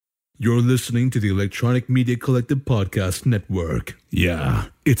You're listening to the Electronic Media Collective Podcast Network. Yeah,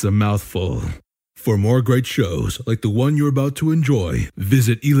 it's a mouthful. For more great shows like the one you're about to enjoy,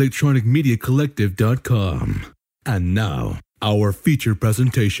 visit electronicmediacollective.com. And now, our feature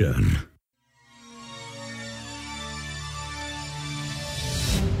presentation.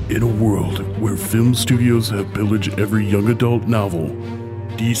 In a world where film studios have pillaged every young adult novel,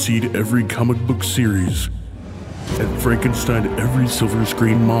 DC'd every comic book series, and Frankenstein every silver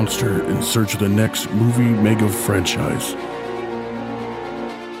screen monster in search of the next movie mega franchise.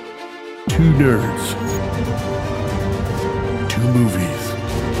 Two nerds, two movies,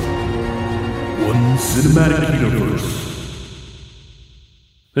 one cinematic universe.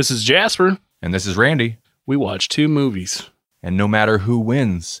 This is Jasper. And this is Randy. We watch two movies. And no matter who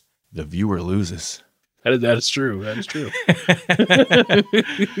wins, the viewer loses. That is true. That is true.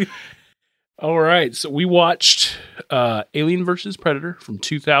 All right. So we watched Alien vs. Predator from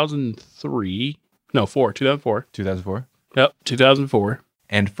 2003. No, 2004. 2004? Yep, 2004.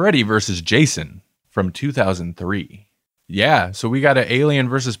 And Freddy vs. Jason from 2003. Yeah, so we got an Alien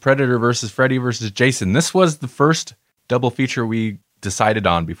vs. Predator versus Freddy vs. Jason. This was the first double feature we decided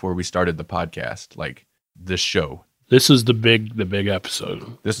on before we started the podcast, like this show. This is the big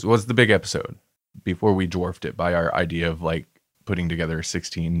episode. This was the big episode before we dwarfed it by our idea of like putting together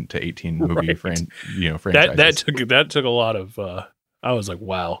 16 to 18 movie franchises. That took a lot of I was like,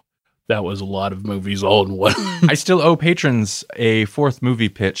 wow, that was a lot of movies all in one. I still owe patrons a fourth movie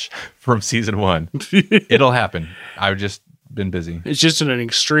pitch from season 1. It'll happen. I've just been busy. It's just an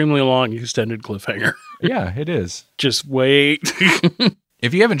extremely long extended cliffhanger. Yeah, it is. Just wait.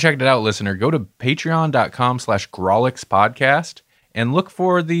 If you haven't checked it out, listener, go to patreon.com/Grawlix podcast and look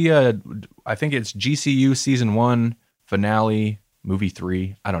for the, I think it's GCU season 1 finale, movie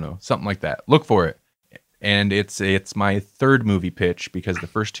 3. I don't know, something like that. Look for it. And it's my third movie pitch because the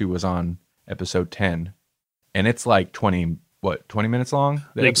first two was on episode 10. And it's like 20 minutes long?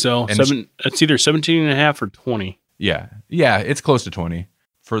 I think so. It's either 17 and a half or 20. Yeah, it's close to 20.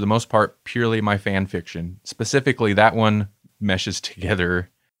 For the most part, purely my fan fiction. Specifically, that one meshes together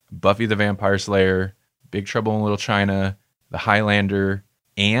Buffy the Vampire Slayer, Big Trouble in Little China, The Highlander,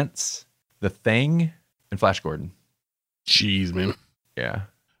 Ants, The Thing, and Flash Gordon. Jeez, man. Yeah.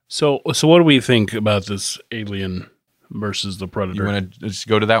 So what do we think about this Alien versus the Predator? You want to just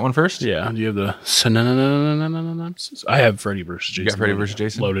go to that one first? Yeah. Do you have the synopsis? I have Freddy versus Jason. You got Freddy versus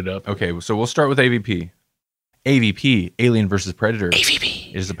Jason? Loaded up. Okay, so we'll start with AVP. AVP, Alien versus Predator.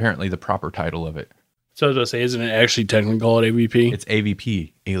 AVP. Is apparently the proper title of it. So I was going to say, isn't it actually technically called AVP? It's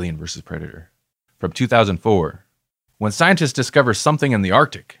AVP, Alien vs. Predator. From 2004. When scientists discover something in the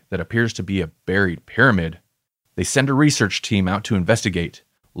Arctic that appears to be a buried pyramid, they send a research team out to investigate.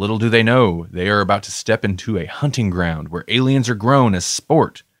 Little do they know, they are about to step into a hunting ground where aliens are grown as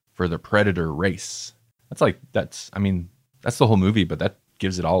sport for the predator race. That's the whole movie, but that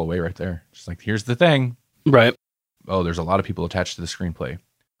gives it all away right there. Just like, here's the thing. Right. Oh, there's a lot of people attached to the screenplay.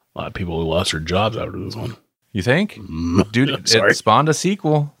 A lot of people who lost their jobs after this one. You think? Dude, it spawned a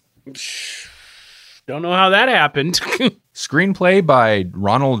sequel. Don't know how that happened. Screenplay by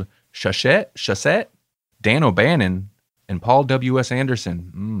Ronald Shusett, Dan O'Bannon, and Paul W.S.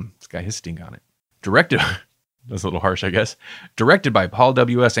 Anderson. It's got his stink on it. Directed, that's a little harsh, I guess. Directed by Paul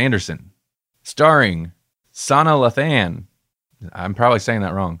W.S. Anderson. Starring Sana Lathan. I'm probably saying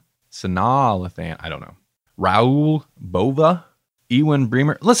that wrong. Sana Lathan. I don't know. Raoul Bova. Ewan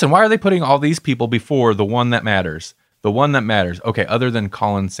Bremer. Listen, why are they putting all these people before the one that matters? The one that matters. Okay, other than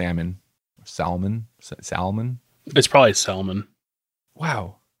Colin Salmon. Salmon? It's probably Salmon.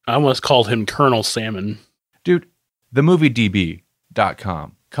 Wow. I almost called him Colonel Salmon. Dude,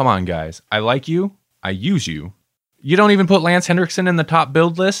 themoviedb.com. Come on, guys. I like you. I use you. You don't even put Lance Henriksen in the top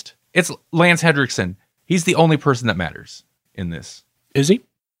build list? It's Lance Henriksen. He's the only person that matters in this. Is he?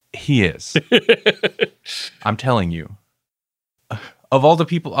 He is. I'm telling you. Of all the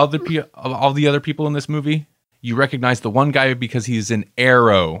people, of all the other people in this movie, you recognize the one guy because he's an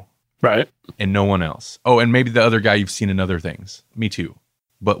Arrow. Right. And no one else. Oh, and maybe the other guy you've seen in other things. Me too.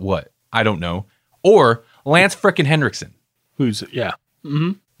 But what? I don't know. Or Lance frickin' Henriksen. Yeah.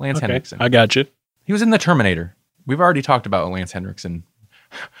 Mm-hmm. Lance Henriksen. I got you. He was in The Terminator. We've already talked about Lance Henriksen.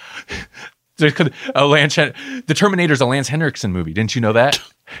 The Terminator's a Lance Henriksen movie. Didn't you know that?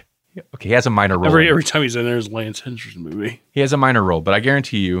 Okay, he has a minor role. Every time he's in there, there's a Lance Henriksen movie. He has a minor role, but I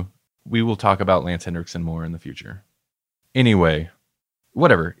guarantee you, we will talk about Lance Henriksen more in the future. Anyway,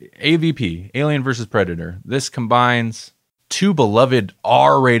 whatever. AVP, Alien vs. Predator. This combines two beloved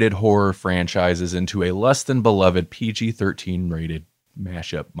R-rated horror franchises into a less than beloved PG-13 rated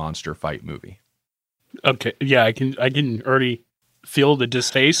mashup monster fight movie. Okay, yeah, I can already feel the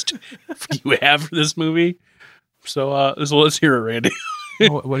distaste you have for this movie. So let's hear it, Randy. I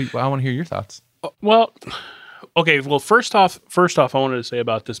want to hear your thoughts. Well, okay. Well, first off, I wanted to say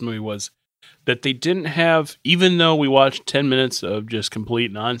about this movie was that they didn't have, even though we watched 10 minutes of just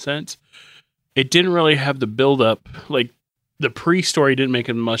complete nonsense, it didn't really have the build up. Like the pre-story didn't make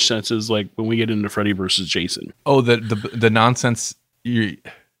as much sense as like when we get into Freddy versus Jason. Oh, the nonsense.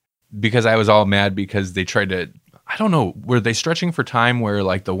 Because I was all mad because they tried to. I don't know. Were they stretching for time where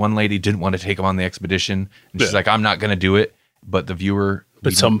like the one lady didn't want to take him on the expedition and she's like, I'm not going to do it, but the viewer.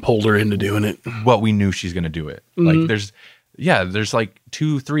 But some pulled her into doing it. Well, we knew she's going to do it. Mm-hmm. Like there's like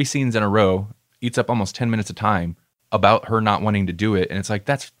 2-3 scenes in a row, eats up almost 10 minutes of time about her not wanting to do it. And it's like,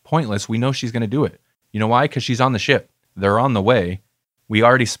 that's pointless. We know she's going to do it. You know why? Because she's on the ship. They're on the way. We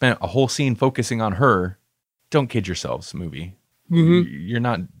already spent a whole scene focusing on her. Don't kid yourselves, movie.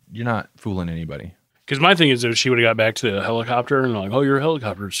 Mm-hmm. You're not fooling anybody. Because my thing is if she would have got back to the helicopter and like, oh, your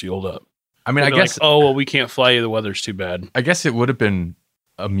helicopter's sealed up. I mean, I guess. Like, oh, well, we can't fly you. The weather's too bad. I guess it would have been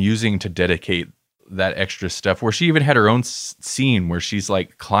amusing to dedicate that extra stuff where she even had her own scene where she's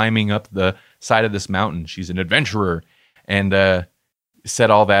like climbing up the side of this mountain. She's an adventurer and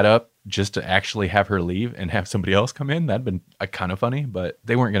set all that up just to actually have her leave and have somebody else come in. That'd been kind of funny, but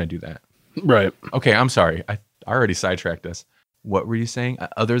they weren't going to do that. Right. Okay. I'm sorry. I already sidetracked us. What were you saying?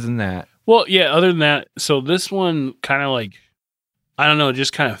 Other than that? Well, yeah, other than that. So this one kind of like, I don't know, it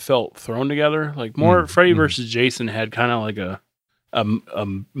just kind of felt thrown together. Like more Freddy versus Jason had kind of like a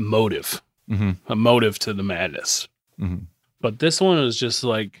motive, a motive to the madness. Mm-hmm. But this one is just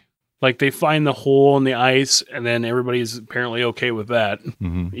like they find the hole in the ice and then everybody's apparently okay with that,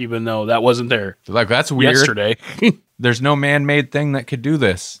 even though that wasn't there. So like, that's weird. Yesterday. There's no man-made thing that could do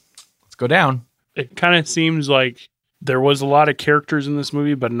this. Let's go down. It kind of seems like there was a lot of characters in this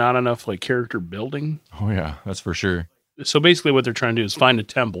movie, but not enough like character building. Oh yeah, that's for sure. So basically what they're trying to do is find a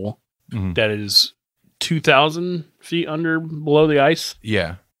temple that is 2,000 feet below the ice.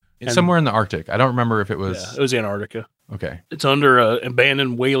 Yeah. It's somewhere in the Arctic. I don't remember if it was... Yeah, it was Antarctica. Okay. It's under an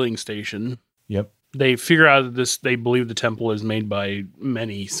abandoned whaling station. Yep. They figure out that they believe the temple is made by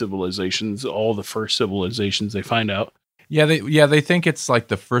many civilizations, all the first civilizations they find out. Yeah, they think it's like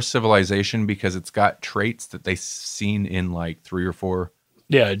the first civilization because it's got traits that they've seen in like 3 or 4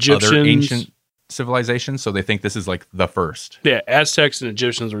 Egyptians. Other ancient civilizations, so they think this is like the first. Yeah, Aztecs and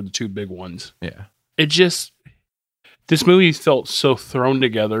Egyptians were the 2 big ones. Yeah. This movie felt so thrown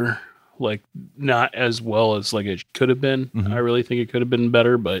together, like not as well as like it could have been. I really think it could have been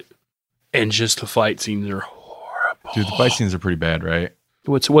better, and just the fight scenes are horrible. Dude, the fight scenes are pretty bad, right?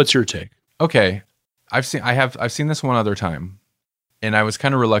 What's your take? Okay. I've seen this one other time, and I was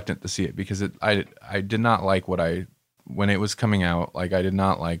kind of reluctant to see it because I did not like when it was coming out. Like I did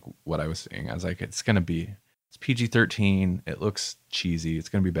not like what I was seeing. I was like, it's PG-13. It looks cheesy. It's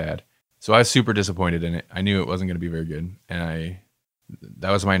gonna be bad. So I was super disappointed in it. I knew it wasn't gonna be very good, and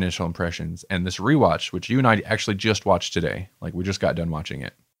that was my initial impressions. And this rewatch, which you and I actually just watched today, like we just got done watching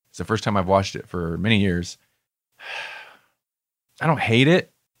it. It's the first time I've watched it for many years. I don't hate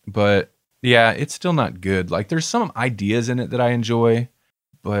it, but yeah, it's still not good. Like there's some ideas in it that I enjoy,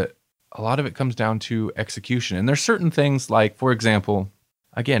 but a lot of it comes down to execution. And there's certain things like, for example,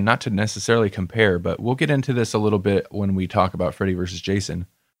 again, not to necessarily compare, but we'll get into this a little bit when we talk about Freddy versus Jason.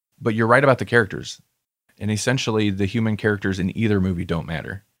 But you're right about the characters. And essentially the human characters in either movie don't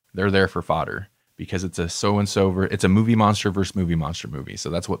matter. They're there for fodder because it's a it's a movie monster versus movie monster movie.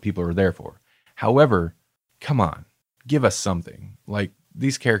 So that's what people are there for. However, come on, give us something. Like,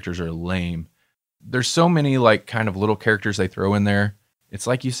 these characters are lame. There's so many like kind of little characters they throw in there. It's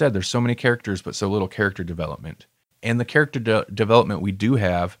like you said, there's so many characters, but so little character development. And the character development we do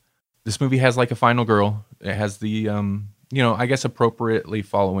have, this movie has like a final girl. It has the, I guess appropriately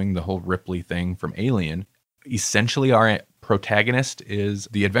following the whole Ripley thing from Alien. Essentially our protagonist is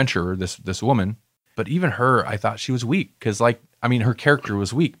the adventurer, this woman. But even her, I thought she was weak because her character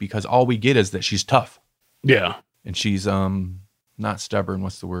was weak because all we get is that she's tough. Yeah. And she's, not stubborn.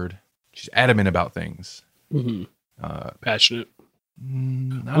 What's the word? She's adamant about things. Passionate.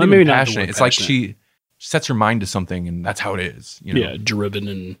 Not even passionate. It's like she sets her mind to something, and that's how it is. Yeah, driven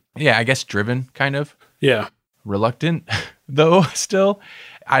and. Yeah, I guess driven, kind of. Yeah. Reluctant, though. Still,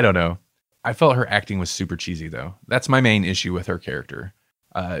 I don't know. I felt her acting was super cheesy, though. That's my main issue with her character.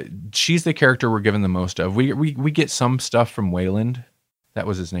 She's the character we're given the most of. We get some stuff from Wayland. That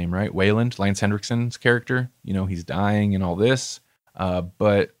was his name, right? Wayland, Lance Henriksen's character. He's dying and all this.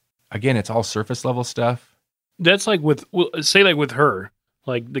 But again, it's all surface level stuff. That's like with her,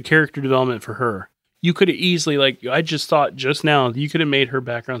 like the character development for her. You could have easily, like, I just thought just now, you could have made her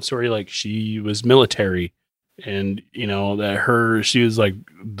background story like she was military and that she was like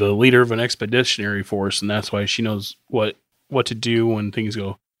the leader of an expeditionary force, and that's why she knows what to do when things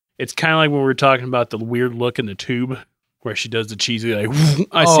go. It's kind of like when we were talking about the weird look in the tube where she does the cheesy like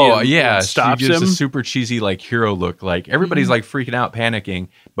stops she gives him. A super cheesy like hero look, like everybody's like freaking out, panicking,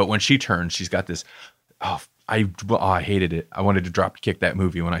 but when she turns, she's got this. I hated it. I wanted to drop kick that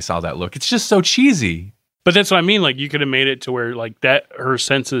movie when I saw that look. It's just so cheesy. But that's what I mean. Like, you could have made it to where like that her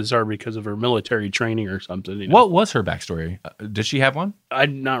senses are because of her military training or something. What was her backstory? Did she have one?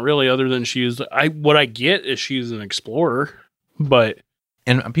 Not really, other than what I get is she's an explorer, but.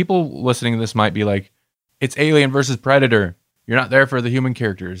 And people listening to this might be like, it's Alien versus Predator. You're not there for the human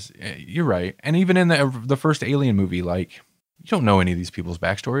characters. You're right. And even in the first Alien movie, like, you don't know any of these people's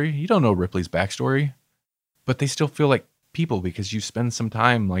backstory. You don't know Ripley's backstory. But they still feel like people because you spend some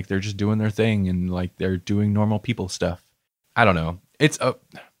time like they're just doing their thing and like they're doing normal people stuff. I don't know. It's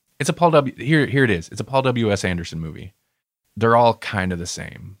a Paul W. Here it is. It's a Paul W.S. Anderson movie. They're all kind of the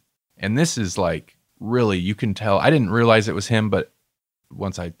same. And this is like, really, you can tell. I didn't realize it was him, but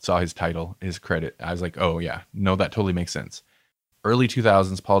once I saw his title, his credit, I was like, oh yeah, no, that totally makes sense. Early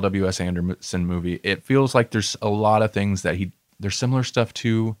 2000s Paul W.S. Anderson movie. It feels like there's a lot of things that there's similar stuff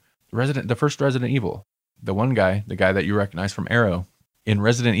to the first Resident Evil. The one guy, the guy that you recognize from Arrow in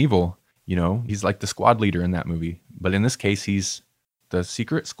Resident Evil, he's like the squad leader in that movie. But in this case, he's the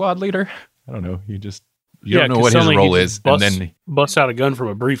secret squad leader. I don't know. You don't know what his role is. And then busts out a gun from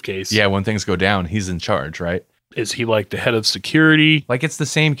a briefcase. Yeah. When things go down, he's in charge, right? Is he like the head of security? Like it's the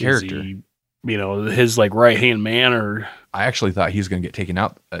same character. Is he, his like right-hand man or... I actually thought he was going to get taken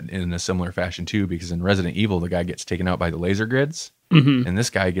out in a similar fashion too, because in Resident Evil, the guy gets taken out by the laser grids. Mm-hmm. And this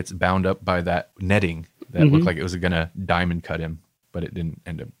guy gets bound up by that netting that looked like it was going to diamond cut him, but it didn't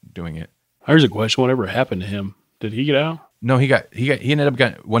end up doing it. Here's a question. Whatever happened to him? Did he get out? No, he ended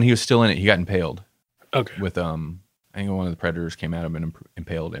up when he was still in it, he got impaled. Okay. With, I think one of the predators came at him and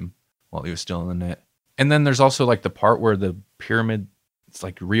impaled him while he was still in the net. And then there's also like the part where the pyramid, it's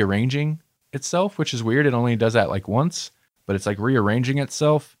like rearranging itself, which is weird. It only does that like once, but it's like rearranging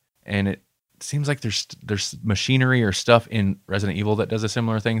itself. And it seems like there's machinery or stuff in Resident Evil that does a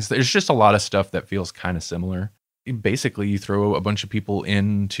similar thing. So there's just a lot of stuff that feels kind of similar. Basically, you throw a bunch of people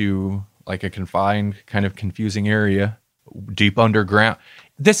into like a confined, kind of confusing area, deep underground.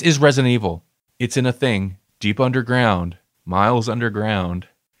 This is Resident Evil. It's in a thing deep underground, miles underground,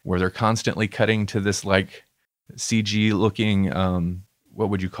 where they're constantly cutting to this like CG looking, what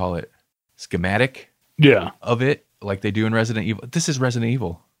would you call it? Schematic? Yeah. Of it, like they do in Resident Evil. This is Resident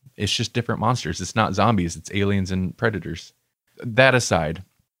Evil. It's just different monsters. It's not zombies. It's aliens and predators. That aside,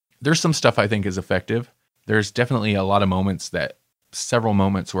 there's some stuff I think is effective. There's definitely a lot of several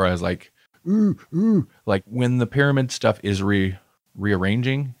moments where I was like, ooh, ooh. Like when the pyramid stuff is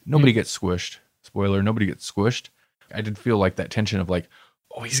rearranging, nobody gets squished. Spoiler, nobody gets squished. I did feel like that tension of like,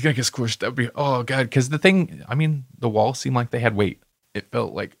 oh, he's going to get squished. That'd be, oh God. Because the walls seemed like they had weight. It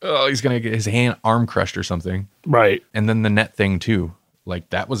felt like, oh, he's going to get his arm crushed or something. Right. And then the net thing too.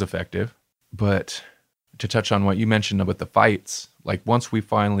 Like that was effective. But to touch on what you mentioned with the fights, like once we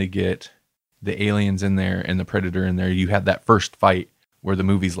finally get the aliens in there and the predator in there, you had that first fight where the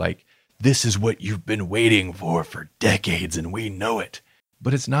movie's like, this is what you've been waiting for decades and we know it.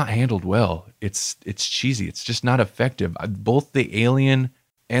 But it's not handled well. It's cheesy. It's just not effective. Both the alien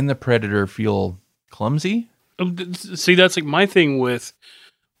and the predator feel clumsy. See, that's like my thing with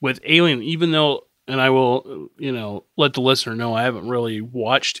Alien, even though, and I will, let the listener know I haven't really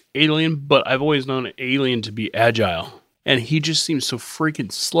watched Alien, but I've always known Alien to be agile. And he just seems so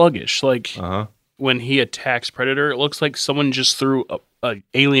freaking sluggish. Like when he attacks Predator, it looks like someone just threw a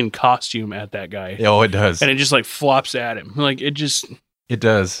alien costume at that guy. Oh, it does. And it just like flops at him. Like it just... It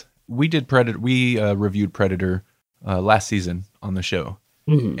does. We did Predator. We reviewed Predator last season on the show.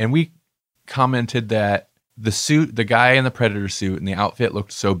 Mm-hmm. And we commented that the guy in the Predator suit and the outfit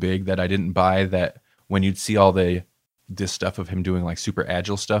looked so big that I didn't buy that when you'd see all this stuff of him doing like super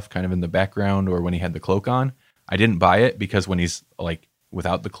agile stuff kind of in the background or when he had the cloak on, I didn't buy it because when he's like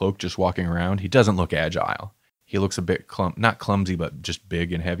without the cloak just walking around, he doesn't look agile. He looks a bit not clumsy, but just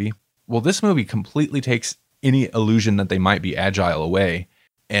big and heavy. Well, this movie completely takes any illusion that they might be agile away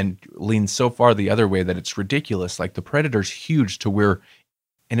and leans so far the other way that it's ridiculous. Like the Predator's huge to where,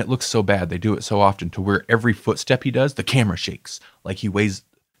 and it looks so bad, they do it so often to where every footstep he does, the camera shakes like he weighs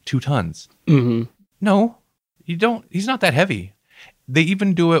 2 tons. Mm-hmm. No, you don't. He's not that heavy. They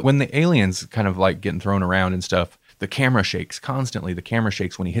even do it when the aliens kind of like getting thrown around and stuff. The camera shakes constantly. The camera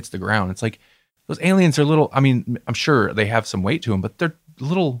shakes when he hits the ground. It's like those aliens are little. I mean, I'm sure they have some weight to them, but they're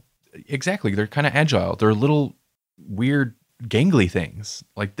little. Exactly. They're kind of agile. They're little weird gangly things.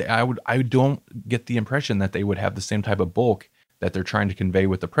 Like I don't get the impression that they would have the same type of bulk that they're trying to convey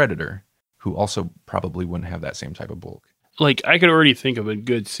with the Predator, who also probably wouldn't have that same type of bulk. Like, I could already think of a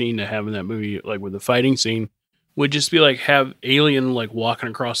good scene to have in that movie, like with the fighting scene, would just be like have Alien like walking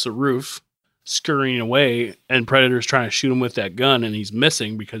across the roof, scurrying away, and Predator's trying to shoot him with that gun, and he's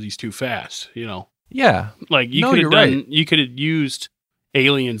missing because he's too fast. You know, Yeah, like you No, could have you're done, right. you could have used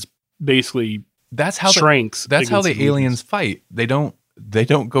Alien's basically that's how strengths. that's how against the aliens fight. They don't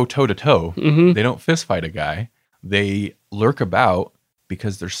go toe to toe. Mm-hmm. They don't fist fight a guy. They lurk about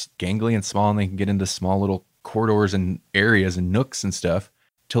because they're gangly and small, and they can get into small little corridors and areas and nooks and stuff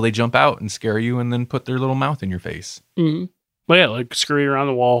till they jump out and scare you and then put their little mouth in your face. Mm-hmm. But yeah, like scurry around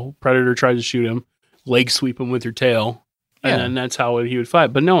the wall. Predator tries to shoot him, leg sweep him with your tail, and Yeah. then that's how he would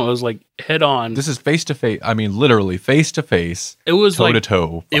fight. But no, it was like head on. This is face to face. I mean, literally face to face, It was toe like to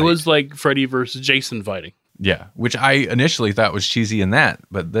toe. it was like Freddy versus Jason fighting. Yeah, which I initially thought was cheesy in that,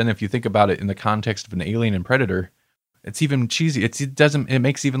 but then if you think about it in the context of an Alien and Predator, it's even cheesy. It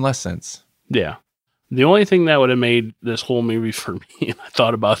makes even less sense. Yeah. The only thing that would have made this whole movie for me, and I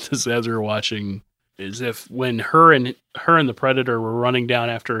thought about this as we were watching, is if when her and the Predator were running down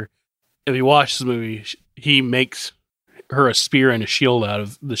after, if you watch this movie, he makes her a spear and a shield out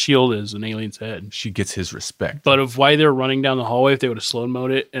of, the shield is an alien's head. She gets his respect. But of why they're running down the hallway, if they would have slow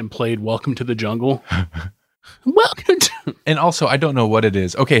mode it and played Welcome to the Jungle. Welcome to... And also, I don't know what it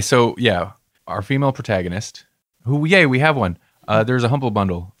is. Okay, so yeah, our female protagonist, who, yay, we have one. There's a Humble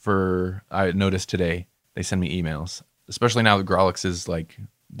Bundle for, I noticed today, they send me emails, especially now that Grawlix is like,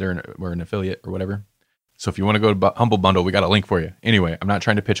 we're an affiliate or whatever. So if you want to go to Humble Bundle, we got a link for you. Anyway, I'm not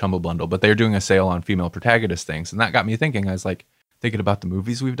trying to pitch Humble Bundle, but they're doing a sale on female protagonist things. And that got me thinking. I was like, thinking about the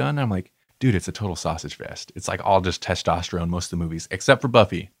movies we've done. And I'm like, dude, it's a total sausage fest. It's like all just testosterone, most of the movies, except for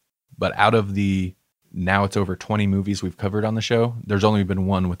Buffy. But out of now it's over 20 movies we've covered on the show, there's only been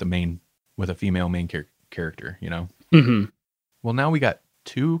one with a female main character, you know? Mm-hmm. Well, now we got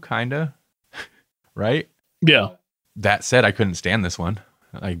two, kinda, right? Yeah. That said, I couldn't stand this one.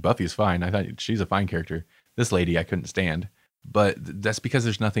 Like, Buffy's fine. I thought she's a fine character. This lady, I couldn't stand. But that's because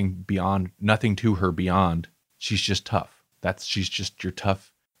there's nothing to her beyond. She's just tough. She's just your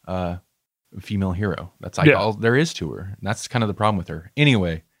tough female hero. That's like all there is to her. And that's kind of the problem with her.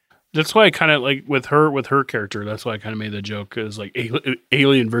 Anyway. That's why I kind of like with her character. That's why I kind of made the joke, is like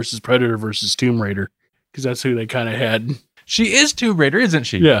Alien versus Predator versus Tomb Raider, because that's who they kind of had. She is Tomb Raider, isn't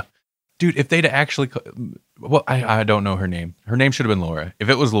she? Yeah. Dude, if they'd actually... Well, I don't know her name. Her name should have been Laura. If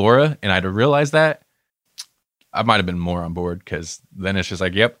it was Laura and I'd have realized that, I might have been more on board, because then it's just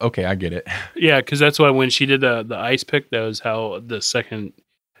like, yep, okay, I get it. Yeah, because that's why when she did the ice pick, that was how the second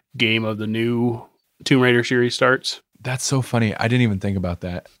game of the new Tomb Raider series starts. That's so funny. I didn't even think about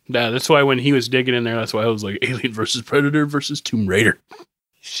that. Yeah, that's why when he was digging in there, that's why I was like Alien versus Predator versus Tomb Raider.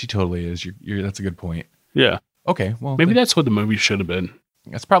 She totally is. That's a good point. Yeah. Okay, well... Maybe that's what the movie should have been.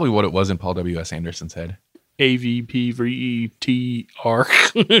 That's probably what it was in Paul W.S. Anderson's head.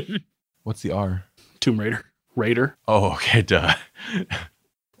 AVPVETR. What's the R? Tomb Raider. Raider. Oh, okay, duh.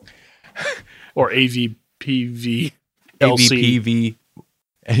 Or AVPV. AVPV.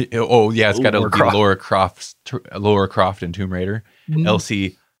 Oh, yeah, it's got to be Laura Laura Croft in Tomb Raider. Mm-hmm.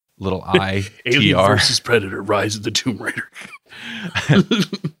 LC little I Alien TR. versus Predator, Rise of the Tomb Raider.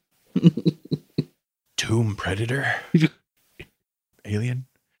 Tomb Predator? Alien?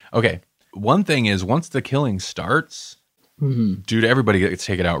 Okay. One thing is, once the killing starts, dude, everybody gets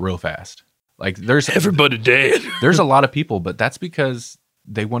taken out real fast. Like, there's everybody dead. There's a lot of people, but that's because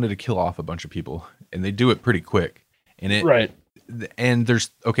they wanted to kill off a bunch of people, and they do it pretty quick. And right. And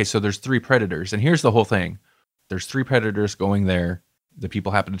there's three predators, and here's the whole thing. There's three predators going there. The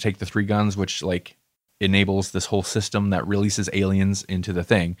people happen to take the three guns, which like enables this whole system that releases aliens into the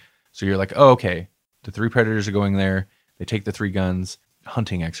thing. So you're like, oh, okay, the three predators are going there. They take the three guns,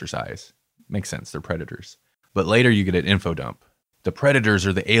 hunting exercise. Makes sense. They're predators. But later you get an info dump. The predators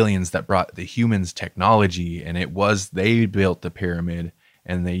are the aliens that brought the humans technology, and they built the pyramid,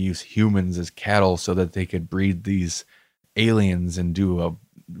 and they use humans as cattle so that they could breed these aliens and do a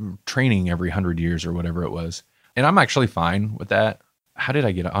training every 100 years or whatever it was. And I'm actually fine with that. How did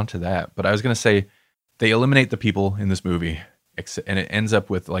I get onto that? But I was going to say, they eliminate the people in this movie, and it ends up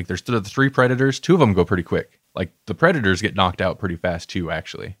with, like, there's the three predators. Two of them go pretty quick. Like, the predators get knocked out pretty fast too,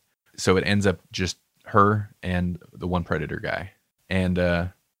 actually. So it ends up just her and the one predator guy. And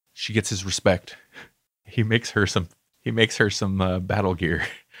she gets his respect. He makes her some battle gear.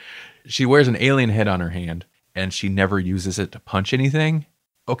 She wears an alien head on her hand, and she never uses it to punch anything.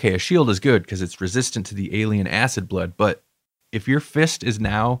 Okay, a shield is good because it's resistant to the alien acid blood, but if your fist is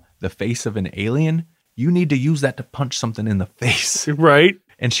now the face of an alien, You need to use that to punch something in the face. Right.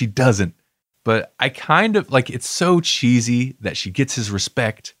 And she doesn't. But I kind of like, it's so cheesy that she gets his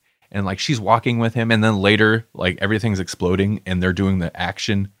respect and like she's walking with him. And then later, like everything's exploding and they're doing the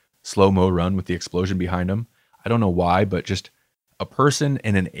action slow-mo run with the explosion behind them. I don't know why, but just a person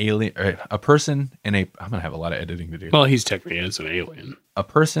and an alien, or a person and I'm going to have a lot of editing to do. Well, he's technically an alien. A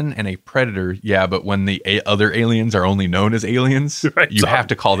person and a predator. Yeah. But when the other aliens are only known as aliens, Right, you have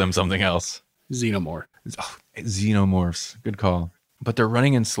to call them something else. Xenomorph. Oh, xenomorphs. Good call. But they're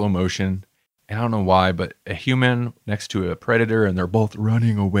running in slow motion. I don't know why, but a human next to a predator and they're both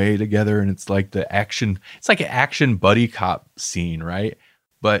running away together. And it's like it's like an action buddy cop scene, right?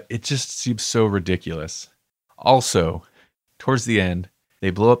 But it just seems so ridiculous. Also, towards the end, they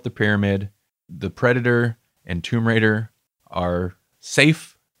blow up the pyramid. The Predator and Tomb Raider are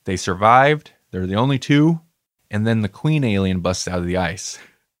safe. They survived. They're the only two. And then the Queen alien busts out of the ice.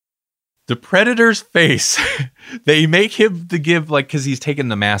 The Predator's face, they make him to give, like, because he's taken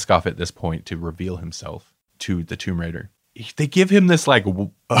the mask off at this point to reveal himself to the Tomb Raider. They give him this, like,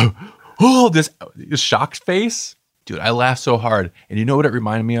 this shocked face. Dude, I laughed so hard. And you know what it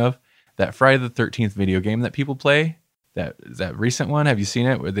reminded me of? That Friday the 13th video game that people play. That recent one. Have you seen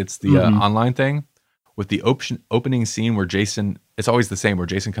it? It's the online thing. With the opening scene where Jason, it's always the same, where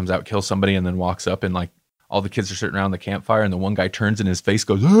Jason comes out, kills somebody, and then walks up, and, like, all the kids are sitting around the campfire, and the one guy turns and his face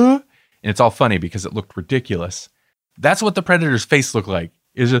goes, ah! And it's all funny because it looked ridiculous. That's what the Predator's face looked like.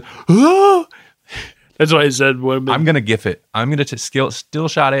 Is it? Oh! That's why I said. I'm gonna GIF it. I'm gonna still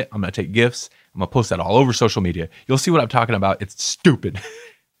shot it. I'm gonna take GIFs. I'm gonna post that all over social media. You'll see what I'm talking about. It's stupid.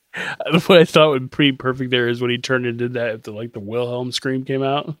 What I thought would be pretty perfect there is when he turned and did that. If the Wilhelm scream came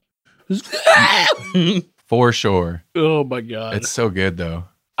out. For sure. Oh my god! It's so good though.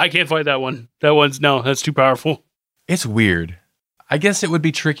 I can't fight that one. That's too powerful. It's weird. I guess it would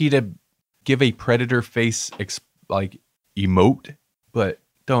be tricky to give a Predator face emote, but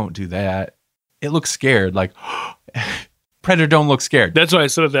don't do that. It looks scared. Like Predator don't look scared. That's why I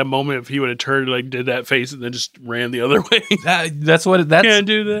said at that moment, if he would have turned, did that face and then just ran the other way. That's what Can't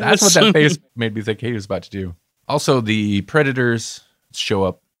do that. That's what that face made me think he was about to do. Also, the Predators show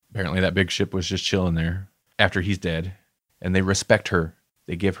up. Apparently, that big ship was just chilling there after he's dead, and they respect her.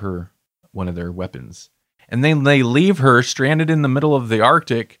 They give her one of their weapons, and then they leave her stranded in the middle of the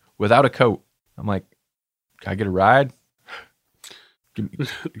Arctic without a coat. I'm like, can I get a ride?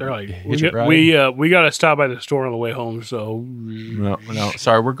 They're like, we got to stop by the store on the way home. So no,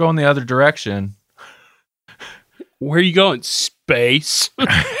 sorry, we're going the other direction. Where are you going? Space. Are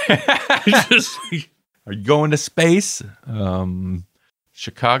you going to space?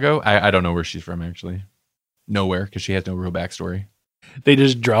 Chicago. I don't know where she's from actually. Nowhere, because she has no real backstory. They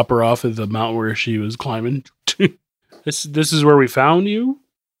just drop her off at the mountain where she was climbing. This is where we found you?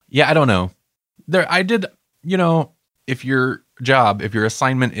 Yeah, I don't know. If your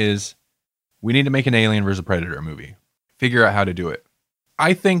assignment is, we need to make an Alien vs. Predator movie, figure out how to do it.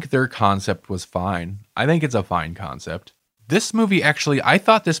 I think their concept was fine. I think it's a fine concept. This movie actually, I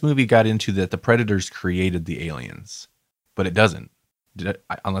thought this movie got into that the Predators created the aliens, but it doesn't.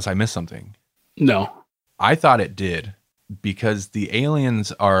 Unless I missed something. No. I thought it did, because the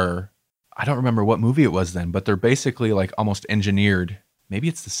aliens are, I don't remember what movie it was then, but they're basically like almost engineered. Maybe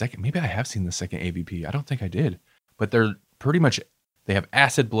it's the second. Maybe I have seen the second AVP. I don't think I did. But they're pretty much, they have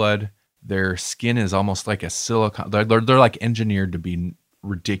acid blood. Their skin is almost like a silicone. They're like engineered to be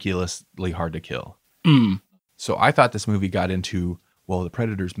ridiculously hard to kill. Mm. So I thought this movie got into, well, the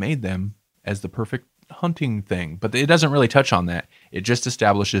Predators made them as the perfect hunting thing. But it doesn't really touch on that. It just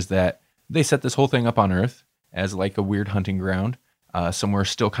establishes that they set this whole thing up on Earth as like a weird hunting ground, somewhere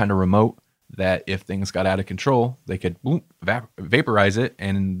still kind of remote, that if things got out of control, they could vaporize it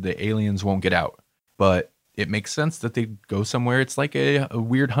and the aliens won't get out. But it makes sense that they go somewhere. It's like a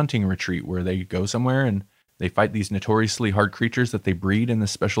weird hunting retreat where they go somewhere and they fight these notoriously hard creatures that they breed in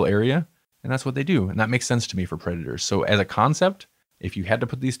this special area. And that's what they do. And that makes sense to me for Predators. So as a concept, if you had to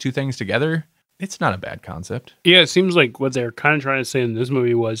put these two things together, it's not a bad concept. Yeah, it seems like what they're kind of trying to say in this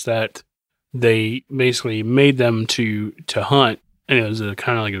movie was that they basically made them to hunt, and it was a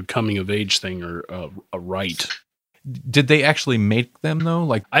kind of like a coming of age thing or a rite. Did they actually make them though?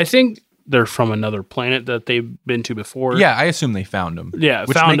 Like, I think they're from another planet that they've been to before. Yeah, I assume they found them. Yeah,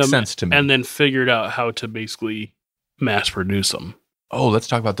 which found makes them sense to me. and then figured out how to basically mass produce them. Oh, let's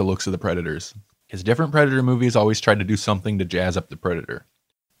talk about the looks of the Predators. Because different Predator movies always try to do something to jazz up the Predator.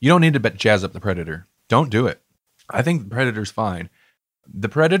 You don't need to jazz up the Predator. Don't do it. I think the Predator's fine. The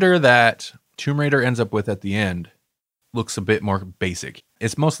Predator that Tomb Raider ends up with at the end looks a bit more basic.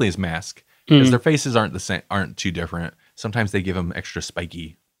 It's mostly his mask, because their faces aren't too different. Sometimes they give them extra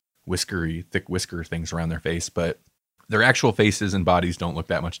spiky thick whisker things around their face, but their actual faces and bodies don't look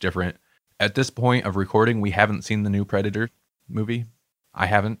that much different. At this point of recording, we haven't seen the new Predator movie. I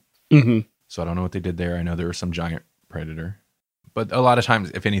haven't. Mm-hmm. So I don't know what they did there. I know there was some giant predator. But a lot of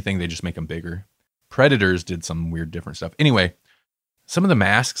times, if anything, they just make them bigger. Predators did some weird different stuff. Anyway, some of the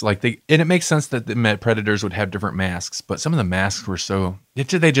masks, and it makes sense that the predators would have different masks, but some of the masks were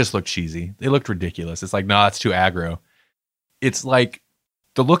they just looked cheesy. They looked ridiculous. It's like, nah, it's too aggro. It's like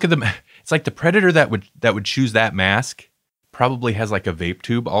the look of them. It's like the predator that would choose that mask probably has like a vape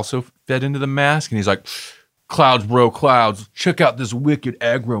tube also fed into the mask. And he's like, clouds, bro, clouds. Check out this wicked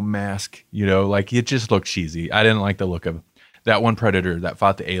aggro mask. Like it just looked cheesy. I didn't like the look of that one predator that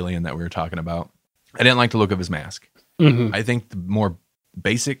fought the alien that we were talking about. I didn't like the look of his mask. Mm-hmm. I think the more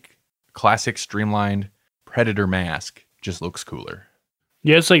basic, classic, streamlined predator mask just looks cooler.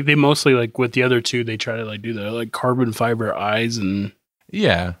 Yeah, it's like they mostly, like with the other two, they try to like do the like carbon fiber eyes and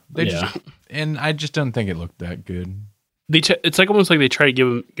yeah, and I just don't think it looked that good. It's like almost like they try to give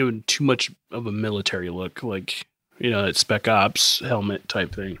him too much of a military look, like that Spec Ops helmet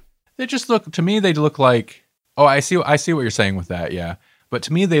type thing. They just look to me. They look like I see what you're saying with that. Yeah, but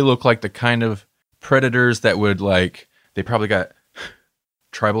to me they look like the kind of predators that would like they probably got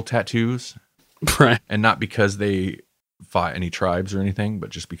tribal tattoos, right? And not because they fought any tribes or anything, but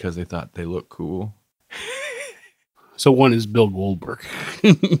just because they thought they looked cool. So one is Bill Goldberg.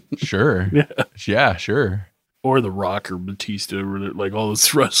 Sure. Yeah, sure. Or The Rock or Batista, or like all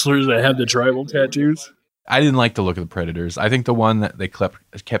those wrestlers that have the tribal tattoos. I didn't like the look of the Predators. I think the one that they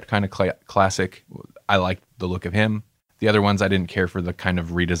kept kind of classic, I liked the look of him. The other ones, I didn't care for the kind of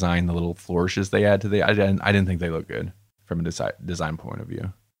redesign, the little flourishes they add to I didn't think they looked good from a design point of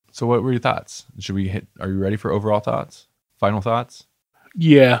view. So what were your thoughts? Are you ready for overall thoughts? Final thoughts?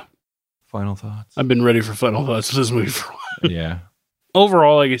 Yeah. Final thoughts? I've been ready for final thoughts of this movie for a while. Yeah.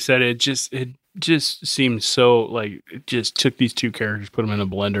 Overall, like I said, it just seemed so like it just took these two characters, put them in a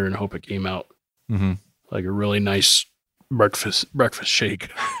blender, and hope it came out like a really nice breakfast shake.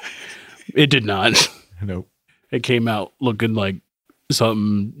 It did not. Nope. It came out looking like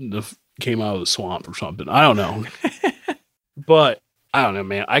something that came out of the swamp or something. I don't know. But I don't know,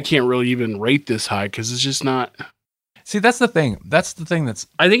 man. I can't really even rate this high because it's just not. See, that's the thing. That's the thing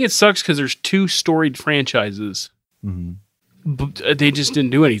I think it sucks because there's two storied franchises. Mm-hmm. But they just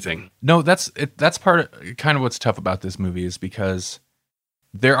didn't do anything. No, that's part of kind of what's tough about this movie is because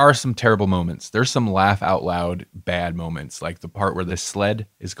there are some terrible moments. There's some laugh out loud bad moments, like the part where the sled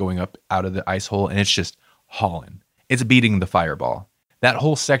is going up out of the ice hole and it's just hauling. It's beating the fireball. That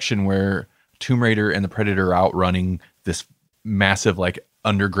whole section where Tomb Raider and the Predator are outrunning this massive like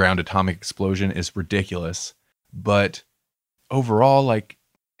underground atomic explosion is ridiculous. But overall, like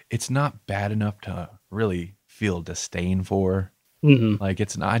it's not bad enough to really feel disdain for. Mm-hmm. Like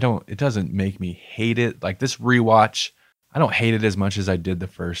it doesn't make me hate it. Like this rewatch, I don't hate it as much as I did the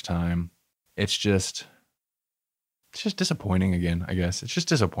first time. It's just disappointing again, I guess. It's just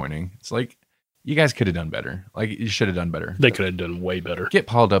disappointing. It's like you guys could have done better. Like you should have done better. They could have done way better. Get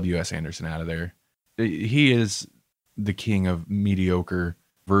Paul W.S. Anderson out of there. He is the king of mediocre,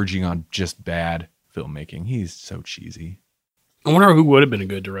 verging on just bad filmmaking. He's so cheesy. I wonder who would have been a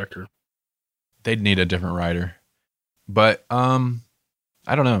good director. They'd need a different writer. But I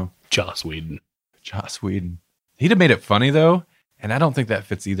don't know. Joss Whedon. He'd have made it funny though, and I don't think that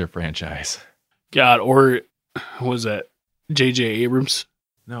fits either franchise. God, or what was that J.J. Abrams?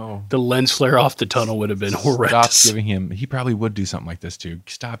 No. The lens flare off the tunnel would have been horrendous. Stop giving him. He probably would do something like this too.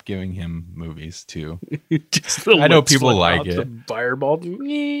 Stop giving him movies too. I know people like it. The fireball.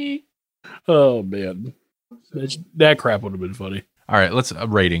 Oh man, that crap would have been funny. All right, let's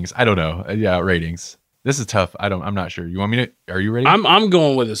ratings. I don't know. Yeah, ratings. This is tough. I'm not sure. You want me to? Are you ready? I'm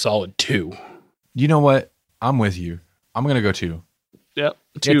going with a solid 2. You know what? I'm with you. I'm gonna go 2. Yep,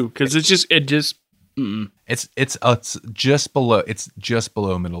 2 because it just. It's just below. It's just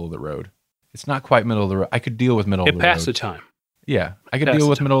below middle of the road. It's not quite middle of the road. I could deal with middle of the road. It passed the time. Yeah, I could deal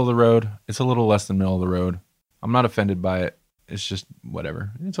with middle of the road. It's a little less than middle of the road. I'm not offended by it. It's just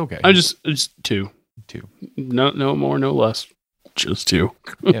whatever. It's okay. It's 2. 2. No more, no less. Just 2.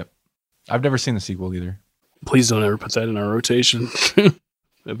 Yep. I've never seen the sequel either. Please don't ever put that in our rotation. If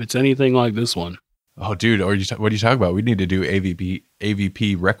it's anything like this one. Oh, dude, what are you talking about? We need to do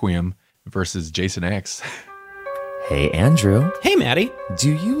AVP Requiem versus Jason X. Hey, Andrew. Hey, Maddie.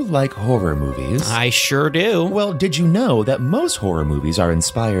 Do you like horror movies? I sure do. Well, did you know that most horror movies are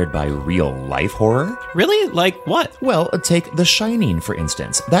inspired by real-life horror? Really? Like what? Well, take The Shining, for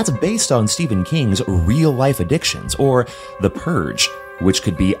instance. That's based on Stephen King's real-life addictions, or The Purge, which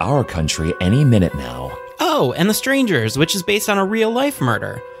could be our country any minute now. Oh, and The Strangers, which is based on a real-life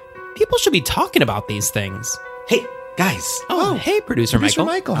murder. People should be talking about these things. Hey, guys. Oh, hey, Producer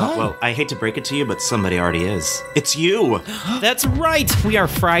Michael. Hi. Well, I hate to break it to you, but somebody already is. It's you. That's right. We are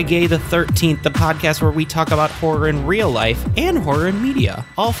Friday the 13th, the podcast where we talk about horror in real life and horror in media,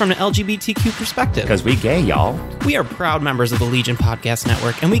 all from an LGBTQ perspective. Because we gay, y'all. We are proud members of the Legion Podcast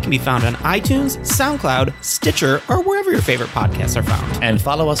Network, and we can be found on iTunes, SoundCloud, Stitcher, or wherever your favorite podcasts are found. And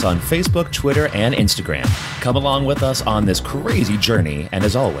follow us on Facebook, Twitter, and Instagram. Come along with us on this crazy journey, and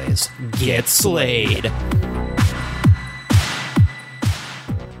as always, Get slayed.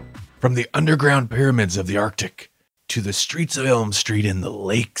 From the underground pyramids of the Arctic to the streets of Elm Street and the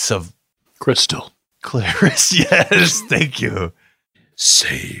lakes of Crystal. Clarice. Yes, thank you.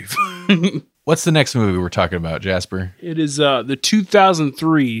 Save. What's the next movie we're talking about, Jasper? It is the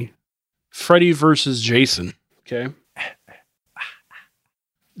 2003 Freddy vs. Jason. Okay.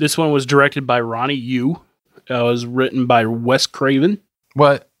 This one was directed by Ronnie Yu. It was written by Wes Craven.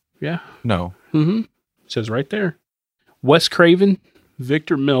 What? Yeah. No. Mm-hmm. Says right there. Wes Craven,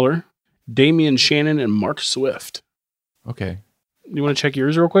 Victor Miller, Damian Shannon, and Mark Swift. Okay. You want to check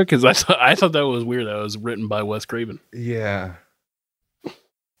yours real quick? Because I thought that was weird that it was written by Wes Craven. Yeah.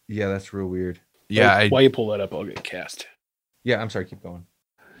 Yeah, that's real weird. Yeah. While you pull that up, I'll get cast. Yeah, I'm sorry. Keep going.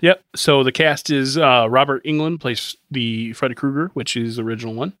 Yep. So the cast is Robert Englund plays the Freddy Krueger, which is the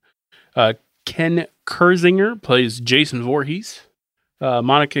original one. Ken Kersinger plays Jason Voorhees.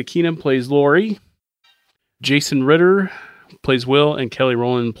 Monica Keenan plays Laurie. Jason Ritter plays Will, and Kelly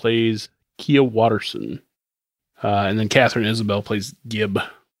Rowland plays Kia Watterson. And then Catherine Isabel plays Gib.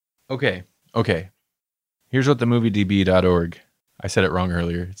 Okay. Here's what the moviedb.org, I said it wrong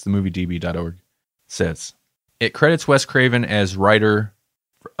earlier, it's the moviedb.org, says. It credits Wes Craven as writer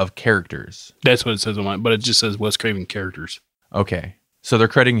of characters. That's what it says on mine, but it just says Wes Craven characters. Okay. So they're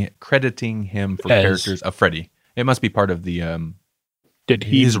crediting him for characters of Freddy. It must be part of the Did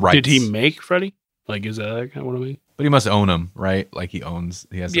his rights. Did he make Freddy? Like, is that kind of what I mean? But he must own them, right? Like he has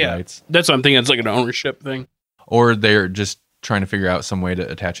the rights. That's what I'm thinking. It's like an ownership thing. Or they're just trying to figure out some way to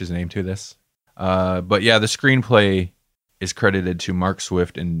attach his name to this. But yeah, the screenplay is credited to Mark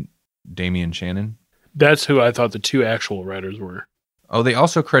Swift and Damian Shannon. That's who I thought the two actual writers were. Oh, they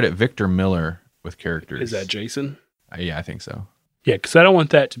also credit Victor Miller with characters. Is that Jason? Yeah, I think so. Yeah, because I don't want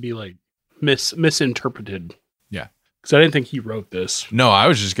that to be like misinterpreted. Yeah. Because I didn't think he wrote this. No, I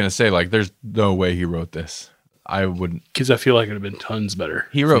was just going to say, like, there's no way he wrote this. I wouldn't. Because I feel like it would have been tons better.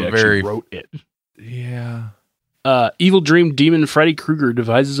 He wrote wrote it. Yeah. Evil Dream Demon Freddy Krueger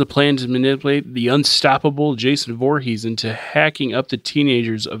devises a plan to manipulate the unstoppable Jason Voorhees into hacking up the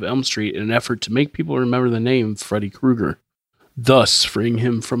teenagers of Elm Street in an effort to make people remember the name Freddy Krueger, thus freeing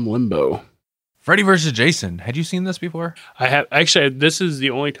him from limbo. Freddy vs. Jason. Had you seen this before? I have. Actually, this is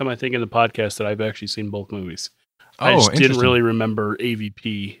the only time I think in the podcast that I've actually seen both movies. I Oh, just didn't interesting. really remember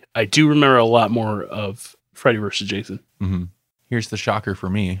AVP. I do remember a lot more of Freddy vs. Jason. Mm-hmm. Here's the shocker for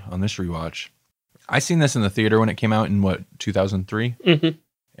me on this rewatch. I seen this in the theater when it came out in 2003,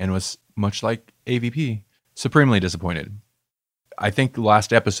 and was much like AVP, supremely disappointed. I think the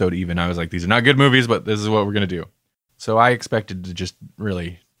last episode even I was like, these are not good movies, but this is what we're gonna do. So I expected to just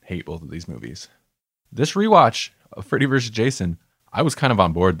really hate both of these movies. This rewatch of Freddy vs. Jason, I was kind of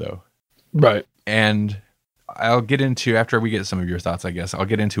on board though, Right. and I'll get into after we get some of your thoughts. I guess I'll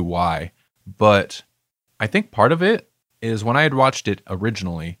get into why, but I think part of it is when I had watched it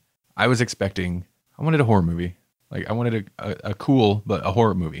originally, I was expecting. I wanted a horror movie. Like I wanted a cool, but a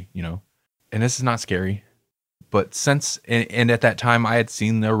horror movie, you know? And this is not scary. But since, and at that time I had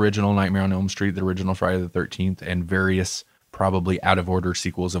seen the original Nightmare on Elm Street, the original Friday the 13th, and various probably out of order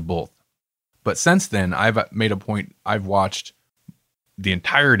sequels of both. But since then, I've made a point, I've watched the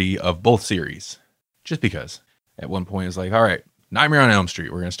entirety of both series. Just because. At one point it's like, all right, Nightmare on Elm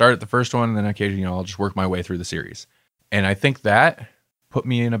Street. We're going to start at the first one, and then occasionally, I'll just work my way through the series. And I think that put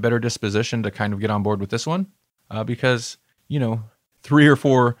me in a better disposition to kind of get on board with this one because, 3 or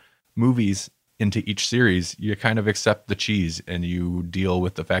 4 movies into each series, you kind of accept the cheese and you deal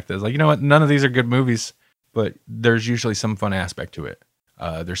with the fact that it's like, you know what, none of these are good movies, but there's usually some fun aspect to it.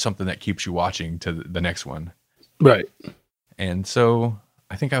 There's something that keeps you watching to the next one. Right. And so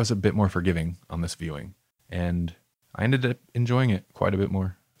I think I was a bit more forgiving on this viewing, and I ended up enjoying it quite a bit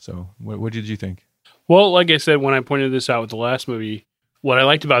more. So what did you think? Well, like I said, when I pointed this out with the last movie, what I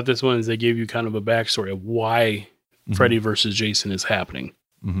liked about this one is they gave you kind of a backstory of why Freddy versus Jason is happening.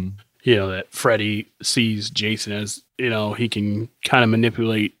 Mm-hmm. That Freddy sees Jason as, he can kind of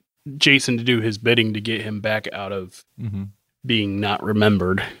manipulate Jason to do his bidding to get him back out of being not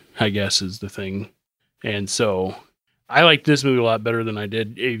remembered, I guess is the thing. And so I like this movie a lot better than I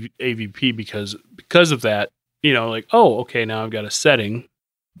did AVP because of that, like, oh, okay, now I've got a setting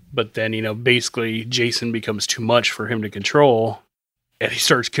But then, basically Jason becomes too much for him to control, and he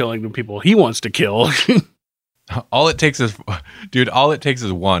starts killing the people he wants to kill. All it takes is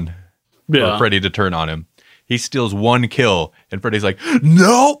one for Freddy to turn on him. He steals one kill, and Freddy's like,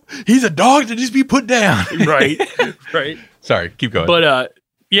 "No, he's a dog to just be put down." Right. Sorry, keep going. But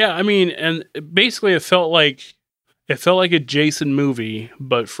and basically it felt like a Jason movie,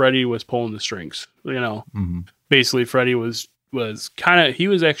 but Freddy was pulling the strings. Basically Freddy was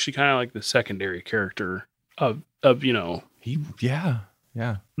actually kind of like the secondary character of the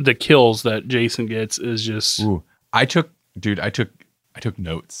kills that Jason gets is just. Ooh, I took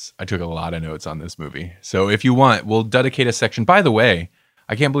notes. I took a lot of notes on this movie. So if you want, we'll dedicate a section. By the way,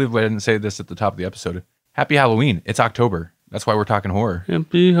 I can't believe I didn't say this at the top of the episode. Happy Halloween. It's October. That's why we're talking horror.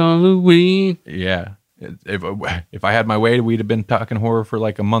 Happy Halloween. Yeah. If I had my way, we'd have been talking horror for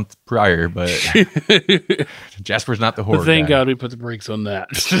like a month prior, but Jasper's not the horror Thank guy. God we put the brakes on that.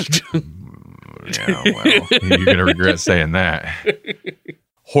 Yeah, well, you're going to regret saying that.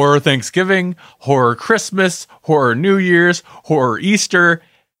 Horror Thanksgiving, horror Christmas, horror New Year's, horror Easter.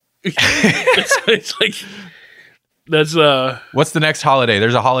 it's like, that's What's the next holiday?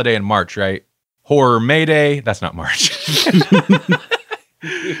 There's a holiday in March, right? Horror May Day. That's not March.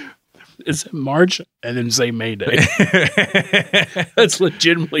 It's March and then say May Day. That's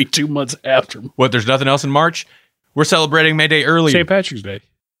legitimately 2 months after. What, there's nothing else in March? We're celebrating May Day early. St. Patrick's Day.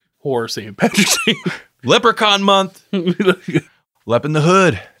 Or St. Patrick's Day. Leprechaun month. Lep in the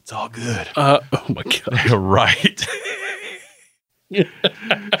hood. It's all good. Oh my God. You're right.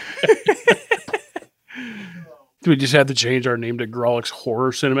 We just had to change our name to Grawlix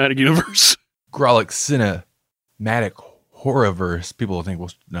Horror Cinematic Universe. Grawlix Cinematic Horrorverse. People will think,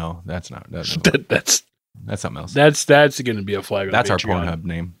 well, no, that's not. That's something else. That's going to be a flag on That's Patreon. our Pornhub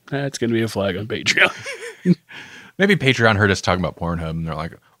name. That's going to be a flag on Patreon. Maybe Patreon heard us talking about Pornhub and they're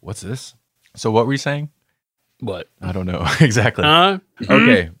like, what's this? So what were you saying? What? I don't know. Exactly. Mm-hmm.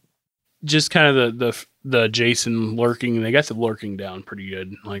 Okay. Just kind of the Jason lurking. They got the lurking down pretty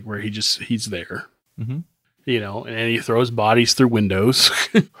good. Like where he's there. Mm-hmm. And then he throws bodies through windows.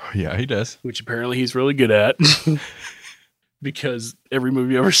 Yeah, he does. Which apparently he's really good at. Because every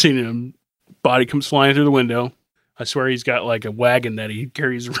movie I've ever seen him, body comes flying through the window. I swear he's got like a wagon that he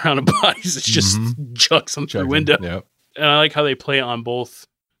carries around of bodies. It's just chucks them through the window. Yep. And I like how they play on both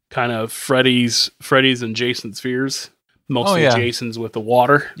kind of Freddy's and Jason's fears. Mostly Jason's with the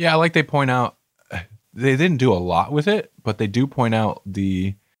water. Yeah, I like they point out, they didn't do a lot with it, but they do point out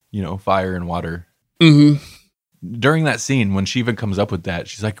the, fire and water. Mm-hmm. During that scene, when she even comes up with that,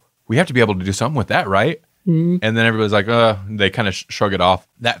 she's like, we have to be able to do something with that, right? Mm-hmm. And then everybody's like, they kind of shrug it off.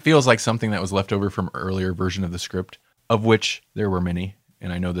 That feels like something that was left over from earlier version of the script, of which there were many.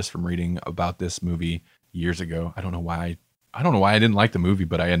 And I know this from reading about this movie years ago. I don't know why I didn't like the movie,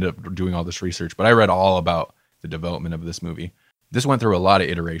 but I ended up doing all this research. But I read all about the development of this movie. This went through a lot of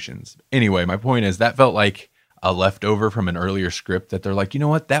iterations. Anyway, my point is that felt like a leftover from an earlier script that they're like, you know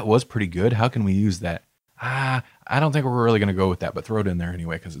what? That was pretty good. How can we use that? I don't think we're really going to go with that, but throw it in there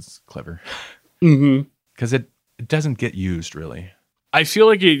anyway because it's clever. Mm-hmm. Because it doesn't get used, really. I feel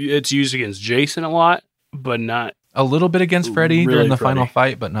like it's used against Jason a lot, but not... A little bit against Freddy really during the Freddy. final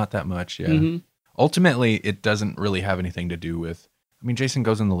fight, but not that much, yeah. Mm-hmm. Ultimately, it doesn't really have anything to do with... I mean, Jason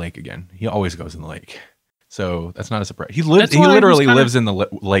goes in the lake again. He always goes in the lake. So that's not a surprise. He literally lives in the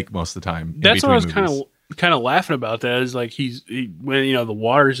lake most of the time. That's what I was kind of laughing about. That is like when the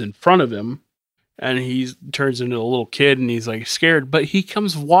water's in front of him, and he turns into a little kid, and he's like scared, but he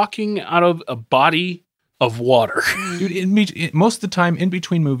comes walking out of a body of water. Dude, most of the time in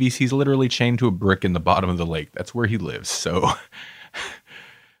between movies, he's literally chained to a brick in the bottom of the lake. That's where he lives. So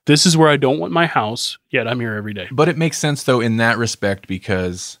this is where I don't want my house, yet I'm here every day. But it makes sense though in that respect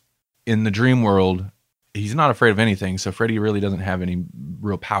because in the dream world, he's not afraid of anything. So Freddy really doesn't have any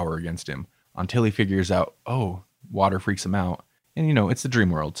real power against him until he figures out, water freaks him out. And it's the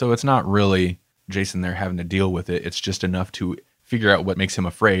dream world. So it's not really Jason there having to deal with it. It's just enough to figure out what makes him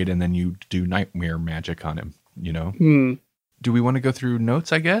afraid, and then you do nightmare magic on him, Do we want to go through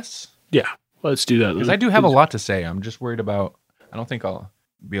notes, I guess? Yeah, let's do that. Because I do have a lot to say. I'm just worried about, I don't think I'll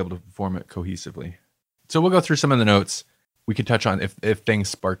be able to form it cohesively. So we'll go through some of the notes. We could touch on, if things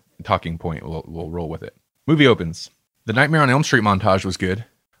spark talking point, we'll roll with it. Movie opens. The Nightmare on Elm Street montage was good.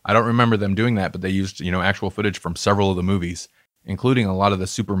 I don't remember them doing that, but they used, actual footage from several of the movies, including a lot of the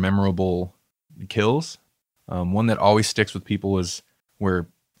super memorable kills. One that always sticks with people is where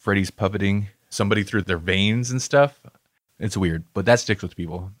Freddy's puppeting somebody through their veins and stuff. It's weird, but that sticks with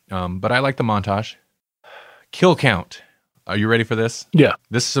people. But I like the montage. Kill count. Are you ready for this? Yeah.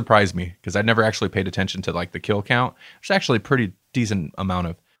 This surprised me because I'd never actually paid attention to like the kill count. There's actually a pretty decent amount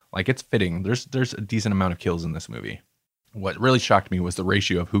of Like, it's fitting. There's a decent amount of kills in this movie. What really shocked me was the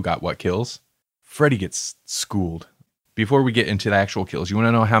ratio of who got what kills. Freddy gets schooled. Before we get into the actual kills, you want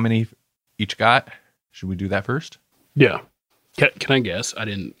to know how many each got? Should we do that first? Yeah. Can I guess? I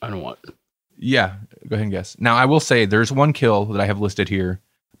don't want. Yeah, go ahead and guess. Now, I will say there's one kill that I have listed here,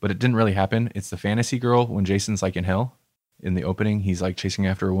 but it didn't really happen. It's the fantasy girl when Jason's like in hell. In the opening, he's like chasing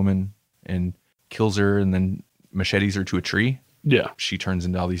after a woman and kills her and then machetes her to a tree. Yeah. She turns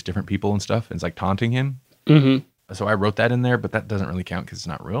into all these different people and stuff and it's like taunting him. Mm-hmm. So I wrote that in there, but that doesn't really count because it's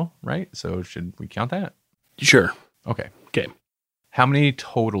not real, right? So should we count that? Sure. Okay. Okay. How many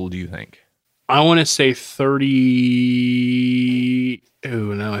total do you think? I want to say 30.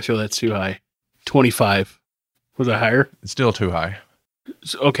 Oh, no, I feel that's too high. 25. Was that higher? It's still too high.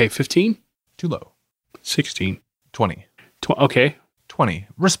 Okay, 15? Too low. 16. 20. Okay. 20.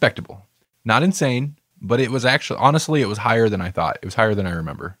 Respectable. Not insane, but it was actually, honestly, it was higher than I thought. It was higher than I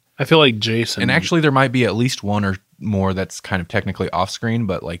remember. I feel like Jason. And actually, there might be at least one or more that's kind of technically off screen,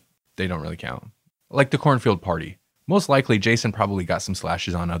 but like they don't really count. Like the cornfield party. Most likely, Jason probably got some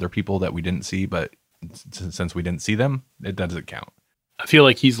slashes on other people that we didn't see, but since we didn't see them, it doesn't count. I feel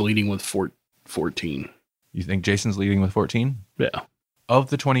like he's leading with 14. You think Jason's leading with 14? Yeah.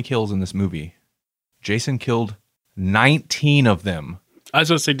 Of the 20 kills in this movie, Jason killed 19 of them. I was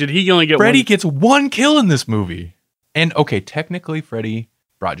going to say, did he only get Freddy gets one kill in this movie. And okay, technically Freddy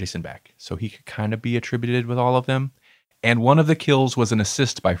brought Jason back, so he could kind of be attributed with all of them. And one of the kills was an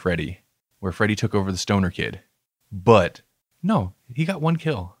assist by Freddy, where Freddy took over the stoner kid. But no, he got one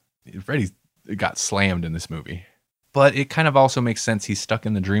kill. Freddy got slammed in this movie. But it kind of also makes sense he's stuck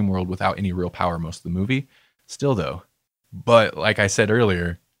in the dream world without any real power most of the movie. Still though. But like I said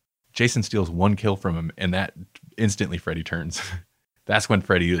earlier, Jason steals one kill from him and that instantly Freddy turns. That's when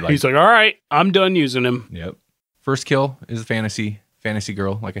Freddy he's like, all right, I'm done using him. Yep. First kill is fantasy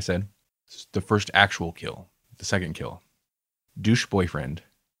girl, like I said. It's the first actual kill. The second kill. Douche boyfriend.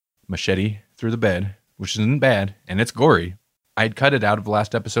 Machete through the bed, which isn't bad, and it's gory. I'd cut it out of the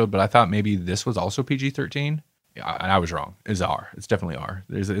last episode, but I thought maybe this was also PG-13. I was wrong. It's R. It's definitely R.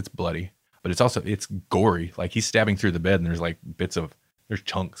 It's bloody, but it's gory. Like he's stabbing through the bed and there's like there's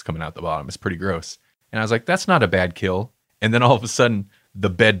chunks coming out the bottom. It's pretty gross. And I was like, that's not a bad kill. And then all of a sudden the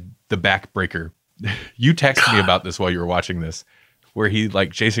back breaker, you texted me about this while you were watching this, where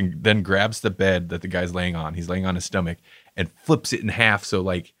Jason then grabs the bed that the guy's laying on. He's laying on his stomach and flips it in half. So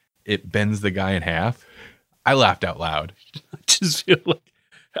like it bends the guy in half. I laughed out loud.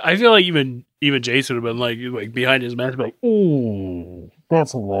 I feel like even Jason would have been like behind his mask, like, "Ooh,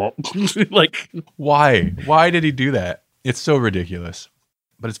 that's a lot." Like, why did he do that? It's so ridiculous,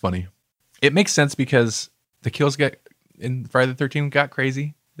 but it's funny. It makes sense because the kills in Friday the 13th got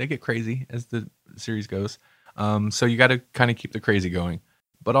crazy. They get crazy as the series goes. So you got to kind of keep the crazy going,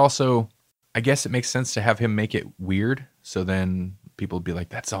 but also I guess it makes sense to have him make it weird. So then people would be like,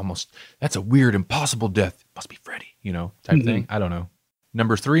 that's a weird, impossible death. It must be Freddy, type thing. I don't know.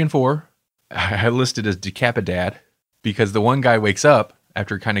 Number 3 and 4, I listed as Decapidad because the one guy wakes up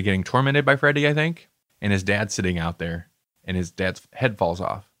after kind of getting tormented by Freddy, I think, and his dad's sitting out there and his dad's head falls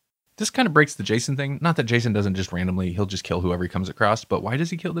off. This kind of breaks the Jason thing. Not that Jason doesn't just randomly, he'll just kill whoever he comes across, but why does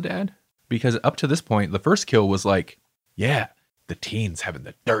he kill the dad? Because up to this point, the first kill was like, yeah, the teens having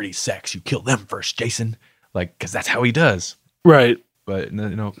the dirty sex. You kill them first, Jason. Like, because that's how he does. Right. But,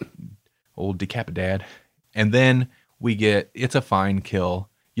 old Decapidad. And then we get, it's a fine kill.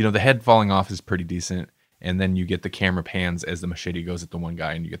 The head falling off is pretty decent. And then you get the camera pans as the machete goes at the one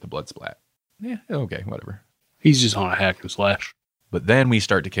guy and you get the blood splat. Yeah, okay, whatever. He's just on a hack and slash. But then we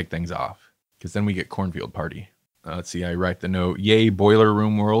start to kick things off because then we get Cornfield Party. Let's see, I write the note, yay, Boiler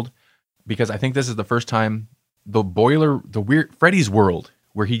Room World. Because I think this is the first time the weird Freddy's world,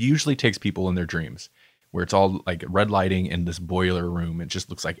 where he usually takes people in their dreams, where it's all like red lighting in this boiler room. It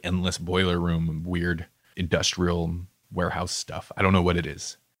just looks like endless boiler room, weird industrial warehouse stuff. I don't know what it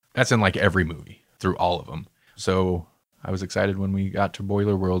is. That's in like every movie through all of them. So I was excited when we got to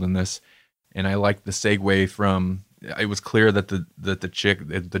Boiler World in this, and I liked the segue from. It was clear that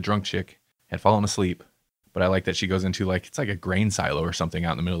the drunk chick, had fallen asleep, but I like that she goes into it's like a grain silo or something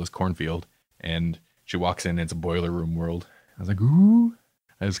out in the middle of this cornfield, and she walks in. And it's a boiler room world. I was like, ooh!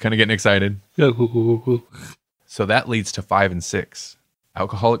 I was kind of getting excited. So that leads to 5 and 6.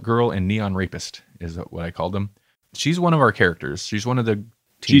 Alcoholic Girl and Neon Rapist is what I called them. She's one of our characters. She's one of the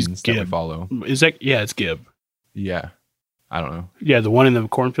teens that we follow. Is that? Yeah, it's Gib. Yeah. I don't know. Yeah, the one in the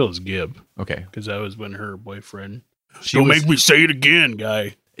cornfield is Gib. Okay. Because that was when her boyfriend... Don't make me say it again,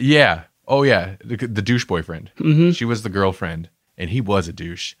 guy. Yeah. Oh, yeah. The douche boyfriend. Mm-hmm. She was the girlfriend, and he was a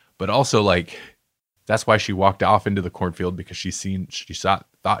douche. But also, That's why she walked off into the cornfield, because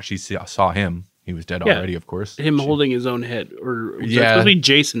thought she saw him. He was dead already, of course. Him holding his own head, or was Yeah. that supposed to be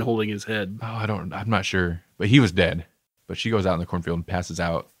Jason holding his head? Oh, I'm not sure, but he was dead. But she goes out in the cornfield and passes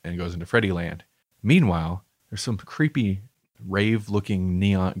out and goes into Freddy land. Meanwhile, there's some creepy rave-looking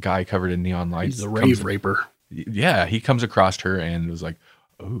neon guy covered in neon lights. He's the rave raper. Yeah, he comes across her and was like,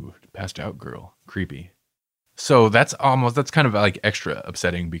 "Oh, passed out girl, creepy." So that's kind of like extra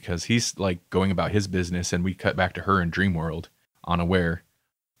upsetting, because he's like going about his business, and we cut back to her in Dream World, unaware,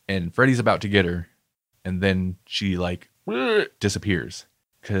 and Freddy's about to get her, and then she like disappears,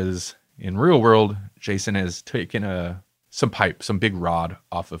 because in real world, Jason has taken some big rod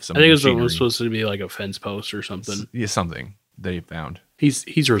off of some. I think it machinery. was supposed to be like a fence post or something. Yeah, something they found. He's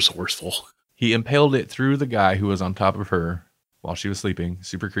resourceful. He impaled it through the guy who was on top of her while she was sleeping,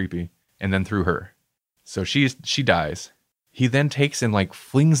 super creepy, and then through her. So she dies. He then takes and like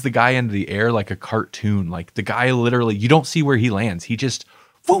flings the guy into the air like a cartoon. Like the guy literally, you don't see where he lands. He just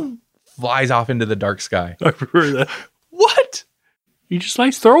boom, flies off into the dark sky. I remember that. What? He just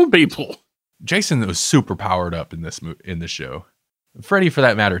likes throwing people. Jason was super powered up in this show. Freddy, for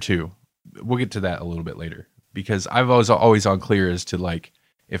that matter, too. We'll get to that a little bit later, because I've always unclear as to like,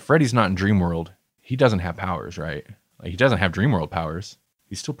 if Freddy's not in Dreamworld, he doesn't have powers, right? Like he doesn't have Dreamworld powers.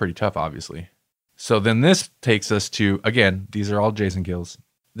 He's still pretty tough, obviously. So then this takes us to, again, these are all Jason kills.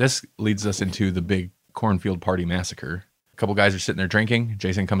 This leads us into the big cornfield party massacre. A couple guys are sitting there drinking.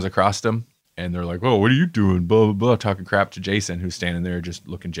 Jason comes across them, and they're like, "Oh, what are you doing?" Blah, blah, blah, talking crap to Jason, who's standing there just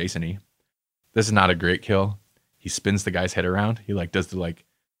looking Jason-y. This is not a great kill. He spins the guy's head around. He like does the like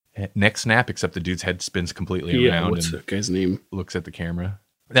neck snap, except the dude's head spins completely around. What's that guy's name? Looks at the camera.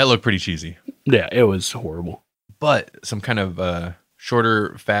 That looked pretty cheesy. Yeah, it was horrible. But some kind of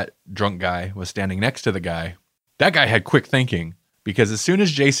shorter, fat, drunk guy was standing next to the guy. That guy had quick thinking, because as soon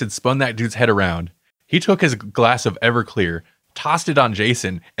as Jason spun that dude's head around, he took his glass of Everclear, tossed it on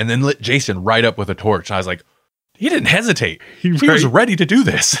Jason, and then lit Jason right up with a torch. And I was like, he didn't hesitate. He was ready to do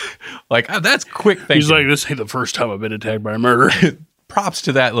this. Like, that's quick thinking. He's like, this ain't the first time I've been attacked by a murder. Props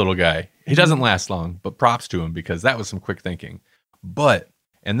to that little guy. He doesn't last long, but props to him, because that was some quick thinking. But,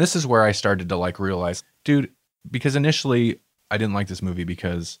 and this is where I started to like realize, dude, because initially I didn't like this movie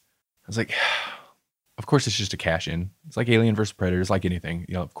because I was like, of course it's just a cash in. It's like Alien vs. Predator. It's like anything.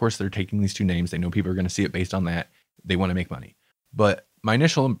 You know, of course they're taking these two names. They know people are going to see it based on that. They want to make money. But my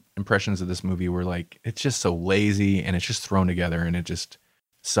initial impressions of this movie were like, it's just so lazy and it's just thrown together and it just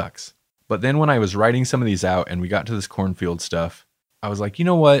sucks. But then when I was writing some of these out and we got to this cornfield stuff, I was like, you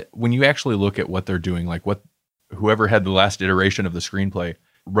know what? When you actually look at what they're doing, like what whoever had the last iteration of the screenplay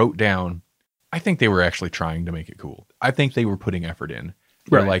wrote down, I think they were actually trying to make it cool. I think they were putting effort in.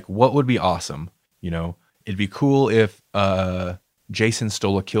 They're like, what would be awesome? You know, it'd be cool if Jason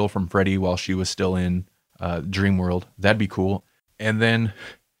stole a kill from Freddy while she was still in Dreamworld. That'd be cool. And then,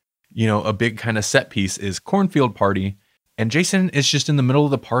 you know, a big kind of set piece is cornfield party, and Jason is just in the middle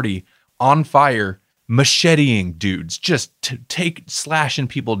of the party on fire, macheteing dudes, just slashing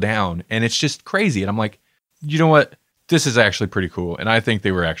people down, and it's just crazy. And I'm like, you know what? This is actually pretty cool, and I think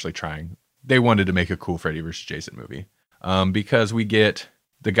they were actually trying. They wanted to make a cool Freddy vs. Jason movie, because we get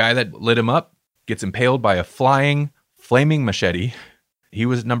the guy that lit him up gets impaled by a flaming machete. He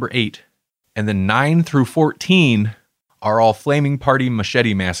was number 8, and then 9 through 14 are all flaming party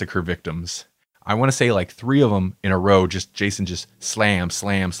machete massacre victims. I want to say like 3 of them in a row, just Jason just slam,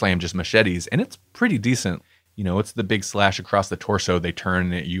 just machetes, and it's pretty decent. You know, it's the big slash across the torso. They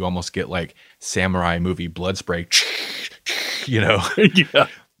turn and you almost get like samurai movie blood spray, you know? Yeah.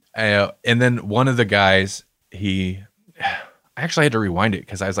 And then one of the guys, I actually had to rewind it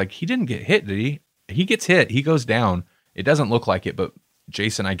because I was like, he didn't get hit, did he? He gets hit. He goes down. It doesn't look like it, but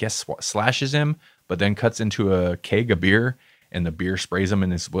Jason, I guess, slashes him, but then cuts into a keg of beer, and the beer sprays him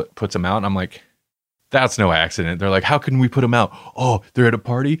and is what puts him out. And I'm like, that's no accident. They're like, how can we put him out? Oh, they're at a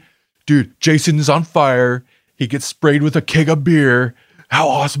party? Dude, Jason is on fire. He gets sprayed with a keg of beer. How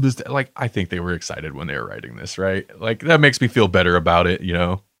awesome is that? Like, I think they were excited when they were writing this, right? Like, that makes me feel better about it, you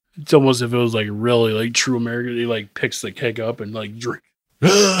know? It's almost if it was like really like true American. He like picks the keg up and like drink.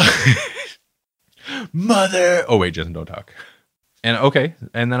 Mother. Oh, wait, Jason, don't talk. And okay.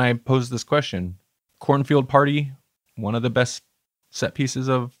 And then I posed this question. Cornfield Party, one of the best set pieces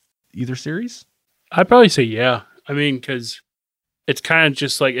of either series? I'd probably say yeah. I mean, because it's kind of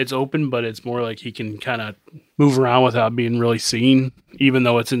just like it's open, but it's more like he can kind of move around without being really seen. Even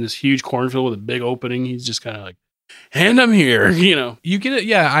though it's in this huge cornfield with a big opening, he's just kind of like, and I'm here, you know. You get it.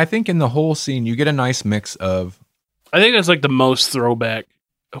 Yeah, I think in the whole scene, you get a nice mix of. I think that's like the most throwback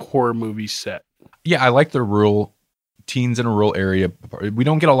horror movie set. Yeah, I like the rural teens in a rural area. We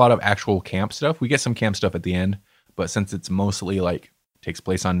don't get a lot of actual camp stuff. We get some camp stuff at the end, but since it's mostly like takes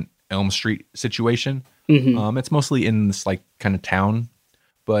place on Elm Street situation, it's mostly in this like kind of town.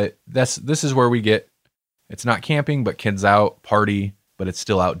 But this is where we get, it's not camping, but kids out, party, but it's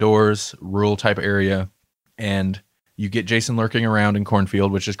still outdoors, rural type area. And you get Jason lurking around in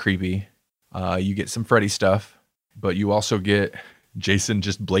cornfield, which is creepy. You get some Freddy stuff, but you also get Jason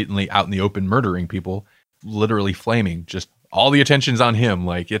just blatantly out in the open murdering people, literally flaming. Just all the attention's on him.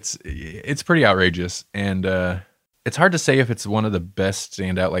 Like it's pretty outrageous. And it's hard to say if it's one of the best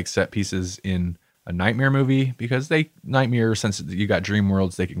standout like set pieces in a Nightmare movie, because Nightmare, since you got dream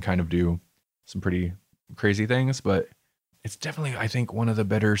worlds, they can kind of do some pretty crazy things, but it's definitely, I think, one of the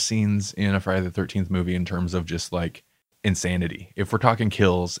better scenes in a Friday the 13th movie in terms of just like insanity. If we're talking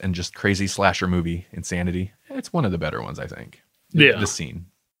kills and just crazy slasher movie insanity, it's one of the better ones, I think. Yeah. The scene.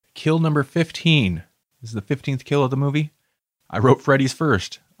 Kill number 15. This is the 15th kill of the movie. I wrote Freddy's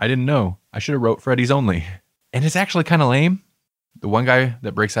first. I didn't know. I should have wrote Freddy's only. And it's actually kind of lame. The one guy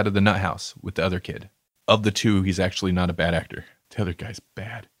that breaks out of the nut house with the other kid. Of the two, he's actually not a bad actor. The other guy's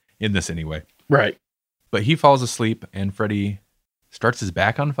bad. In this anyway. Right. But he falls asleep and Freddy starts his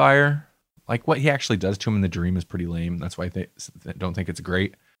back on fire. Like what he actually does to him in the dream is pretty lame. That's why I don't think it's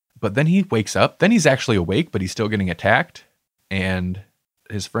great. But then he wakes up. Then he's actually awake, but he's still getting attacked. And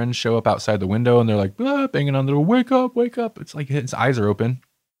his friends show up outside the window and they're like, banging on the door, wake up, wake up. It's like his eyes are open.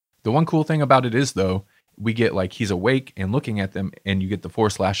 The one cool thing about it is, though, we get like he's awake and looking at them and you get the 4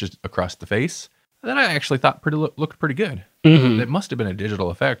 slashes across the face. That I actually thought looked pretty good. It must have been a digital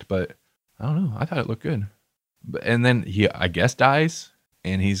effect, but I don't know. I thought it looked good. And then he, I guess, dies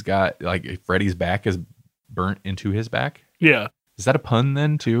and he's got like Freddy's back is burnt into his back. Yeah. Is that a pun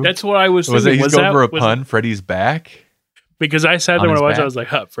then too? That's what I was thinking. Was it he's going for a pun? Freddy's back? Because I sat there when I watched, I was like,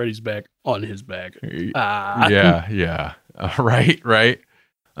 huh, Freddy's back on his back. Yeah. Right.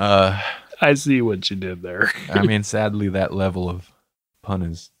 I see what you did there. I mean, sadly, that level of pun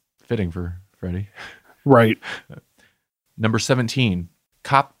is fitting for Freddy. Right. Number 17,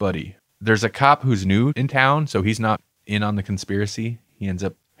 Cop Buddy. There's a cop who's new in town, so he's not in on the conspiracy. He ends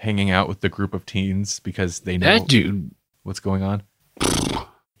up hanging out with the group of teens because they know that dude what's going on.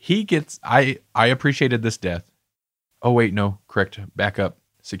 He gets, I appreciated this death. Oh, wait, no, correct. Back up.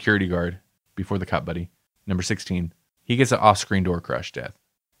 Security guard before the Cop Buddy. Number 16, he gets an off-screen door crush death.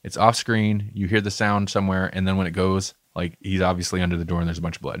 It's off screen. You hear the sound somewhere. And then when it goes, like he's obviously under the door and there's a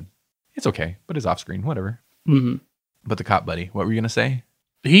bunch of blood. It's okay, but it's off screen, whatever. But the Cop Buddy, what were you going to say?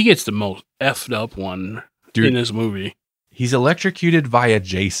 He gets the most effed up one in this movie. He's electrocuted via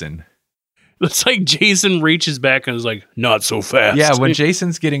Jason. It's like Jason reaches back and is like, not so fast. Yeah, when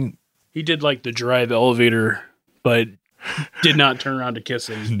Jason's getting... He did like the drive elevator, but did not turn around to kiss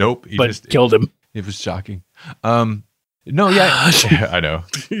him. Nope. But just killed him. It was shocking. No, yeah, I know.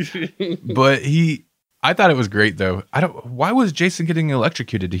 But I thought it was great though. Why was Jason getting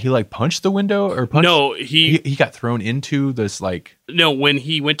electrocuted? Did he like punch the window or punch? No, he got thrown into this like. No, when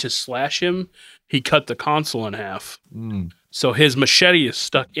he went to slash him, he cut the console in half. So his machete is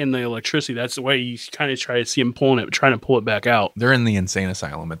stuck in the electricity. That's the way you kind of try to see him trying to pull it back out. They're in the insane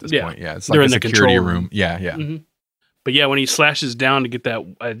asylum at this point. Yeah, it's like they're a in the security control room. Yeah. Mm-hmm. But yeah, when he slashes down to get that,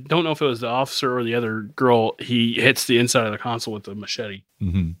 I don't know if it was the officer or the other girl, he hits the inside of the console with the machete.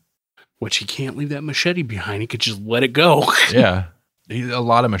 Which he can't leave that machete behind. He could just let it go. Yeah. A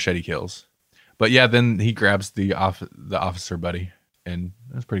lot of machete kills. But yeah, then he grabs the officer buddy, and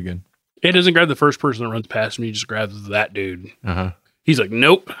that's pretty good. It doesn't grab the first person that runs past him. He just grabs that dude. He's like,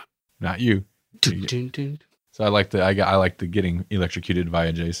 nope. Not you. So I like the getting electrocuted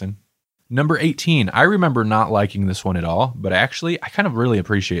via Jason. Number 18. I remember not liking this one at all, but actually I kind of really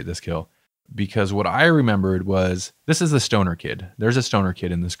appreciate this kill because what I remembered was this is the stoner kid. There's a stoner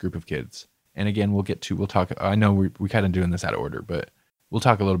kid in this group of kids. And again, we'll talk. I know we kind of doing this out of order, but we'll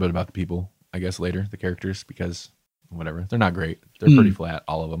talk a little bit about the people, I guess, later, the characters, because whatever. They're not great. They're pretty flat,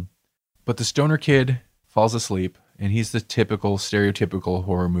 all of them. But the stoner kid falls asleep and he's the typical, stereotypical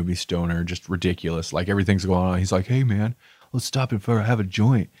horror movie stoner, just ridiculous. Like everything's going on. He's like, hey man, let's stop and have a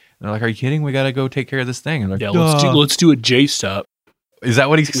joint. And they're like, are you kidding? We got to go take care of this thing. And like, yeah, let's do a J-stop. Is that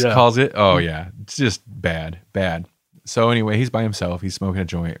what he calls it? Oh yeah. It's just bad. So anyway, he's by himself. He's smoking a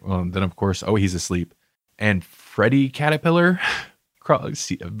joint. Well, then of course, he's asleep. And Freddy Caterpillar,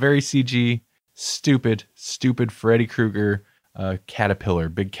 very CG, stupid Freddy Krueger caterpillar,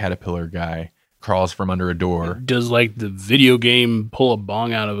 big caterpillar guy crawls from under a door. Does like the video game pull a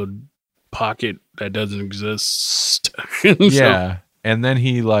bong out of a pocket that doesn't exist? Yeah. And then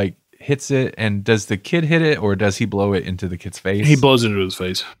he like hits it, and does the kid hit it or does he blow it into the kid's face? He blows it into his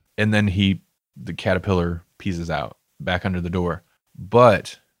face. And then the caterpillar pieces out. back under the door.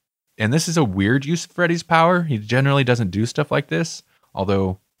 But, and this is a weird use of Freddy's power. He generally doesn't do stuff like this,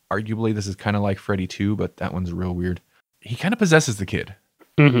 although arguably this is kind of like Freddy 2, but that one's real weird. He kind of possesses the kid.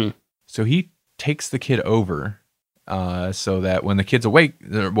 Mm-hmm. So he takes the kid over so that when the kid's awake,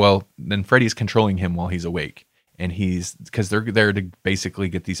 then Freddy's controlling him while he's awake. And because they're there to basically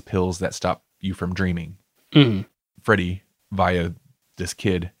get these pills that stop you from dreaming. Mm-hmm. Freddy, via this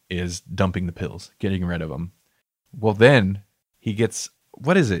kid, is dumping the pills, getting rid of them. Well, then he gets,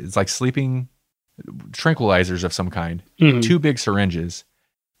 what is it? It's like sleeping tranquilizers of some kind. Mm-hmm. 2 big syringes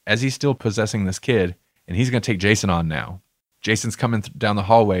as he's still possessing this kid. And he's going to take Jason on now. Jason's coming down the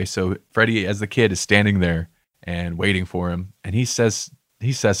hallway. So Freddy, as the kid, is standing there and waiting for him. And he says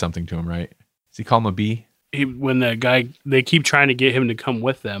something to him, right? Does he call him a B? When that guy, they keep trying to get him to come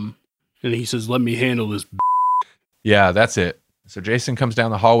with them. And he says, let me handle this. Yeah, that's it. So Jason comes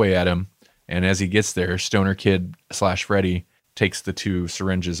down the hallway at him. And as he gets there, Stoner Kid / Freddy takes the 2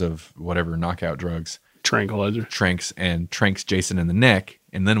 syringes of whatever knockout drugs. Tranquilizer. Tranks Jason in the neck.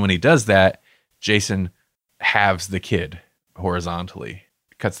 And then when he does that, Jason halves the kid horizontally,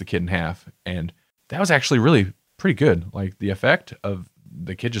 cuts the kid in half. And that was actually really pretty good. Like the effect of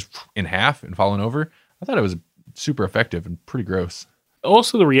the kid just in half and falling over, I thought it was super effective and pretty gross.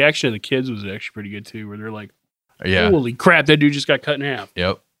 Also, the reaction of the kids was actually pretty good too, where they're like, yeah, holy crap, that dude just got cut in half.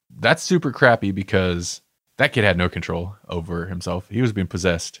 Yep. That's super crappy because that kid had no control over himself. He was being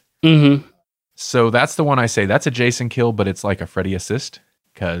possessed. Mm-hmm. So that's the one I say, that's a Jason kill, but it's like a Freddy assist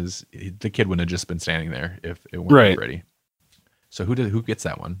because the kid wouldn't have just been standing there if it weren't right. Freddy. So who gets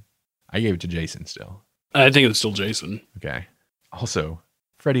that one? I gave it to Jason still. I think it's still Jason. Okay. Also,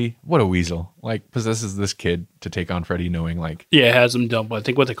 Freddy, what a weasel. Like, possesses this kid to take on Freddy knowing, like... Yeah, it has him dump, I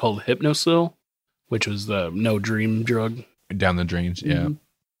think, what they call the Hypnosil, which was the no dream drug. Down the drains, yeah. Mm-hmm.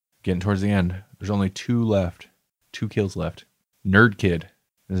 Getting towards the end. There's only 2 left. 2 kills left. Nerd Kid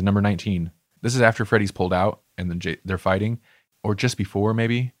is number 19. This is after Freddy's pulled out and then they're fighting. Or just before,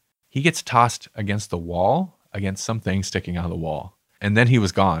 maybe. He gets tossed against the wall, against something sticking out of the wall. And then he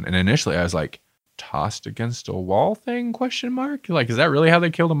was gone. And initially I was like, tossed against a wall thing, ? Like, is that really how they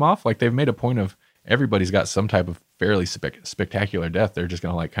killed him off? Like, they've made a point of everybody's got some type of fairly spectacular death. They're just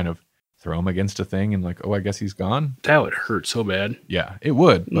going to, like, kind of throw him against a thing and, like, oh, I guess he's gone. That would hurt so bad. Yeah, it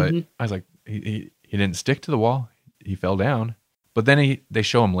would. But Mm-hmm. I was like, he didn't stick to the wall. He fell down. But then they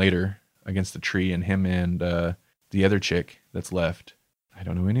show him later against the tree, and him and the other chick that's left. I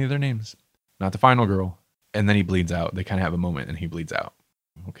don't know any of their names. Not the final girl. And then he bleeds out. They kind of have a moment and he bleeds out.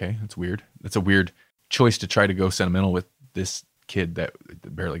 Okay, that's weird. That's a weird choice to try to go sentimental with this kid that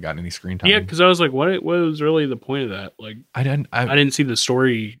barely got any screen time. Yeah, because I was like, what was really the point of that? Like, I didn't see the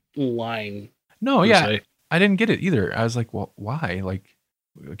story line. No, yeah, I didn't get it either. I was like, well, why? Like,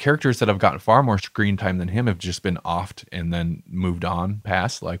 characters that have gotten far more screen time than him have just been offed and then moved on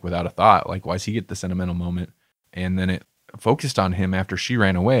past, like, without a thought. Like, why does he get the sentimental moment? And then it focused on him after she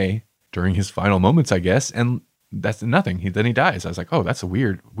ran away during his final moments, I guess, and that's nothing. Then he dies. I was like, oh, that's a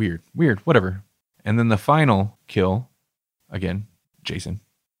weird, whatever. And then the final kill, again, Jason,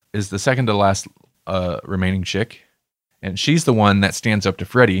 is the second to last remaining chick. And she's the one that stands up to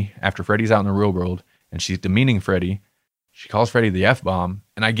Freddy after Freddy's out in the real world, and she's demeaning Freddy. She calls Freddy the F-bomb,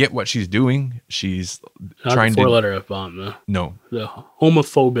 and I get what she's doing. She's Not trying the to... 4-letter F-bomb, though. No. The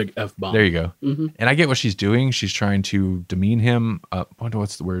homophobic F-bomb. There you go. Mm-hmm. And I get what she's doing. She's trying to demean him.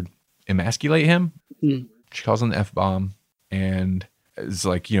 What's the word? Emasculate him. Mm. She calls him the F-bomb, and it's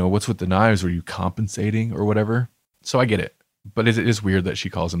like, what's with the knives? Were you compensating or whatever? So I get it. But it is weird that she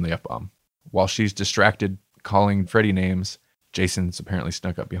calls him the F-bomb. While she's distracted calling Freddy names, Jason's apparently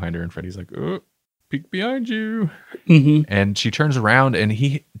snuck up behind her, and Freddy's like, oh, peek behind you. Mm-hmm. And she turns around,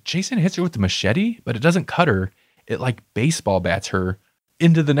 and Jason hits her with the machete, but it doesn't cut her. It, like, baseball bats her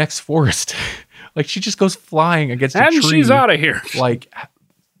into the next forest. Like, she just goes flying against a tree. And she's out of here. Like...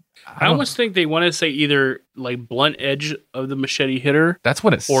 I almost think they want to say either like blunt edge of the machete hit her. That's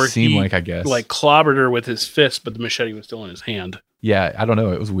what it seemed like, I guess. Like clobbered her with his fist, but the machete was still in his hand. Yeah, I don't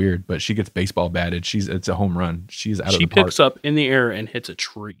know. It was weird, but she gets baseball batted. It's a home run. She's out of the park. She picks up in the air and hits a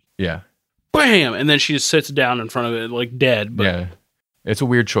tree. Yeah. Bam! And then she just sits down in front of it like dead. But yeah. It's a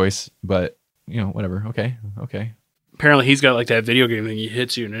weird choice, but whatever. Okay. Apparently he's got like that video game thing. He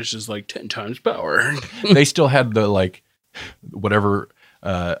hits you and it's just like 10 times power. They still had the like whatever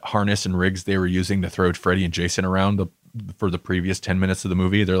harness and rigs they were using to throw Freddy and Jason around for the previous 10 minutes of the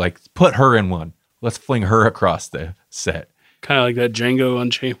movie. They're like, put her in one. Let's fling her across the set. Kind of like that Django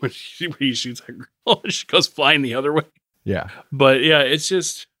Unchained where he shoots that girl and she goes flying the other way. Yeah. But yeah, it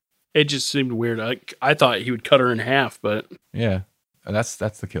just seemed weird. I thought he would cut her in half, but yeah, that's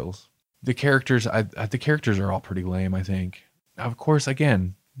the kills. the characters are all pretty lame, I think. Of course,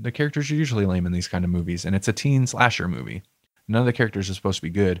 again, the characters are usually lame in these kind of movies, and it's a teen slasher movie. None of the characters are supposed to be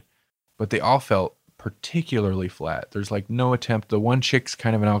good, but they all felt particularly flat. There's like no attempt. The one chick's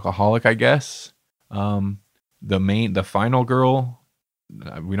kind of an alcoholic, I guess. The final girl,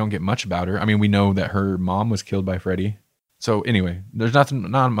 we don't get much about her. I mean, we know that her mom was killed by Freddy. So anyway, there's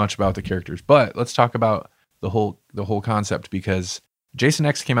not much about the characters, but let's talk about the whole concept, because Jason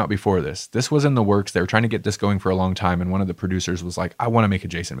X came out before this. This was in the works. They were trying to get this going for a long time, and one of the producers was like, I want to make a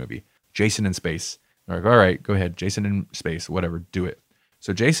Jason movie. Jason in space. They're like, all right, go ahead. Jason in space, whatever, do it.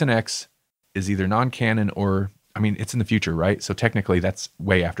 So Jason X is either non-canon or, I mean, it's in the future, right? So technically that's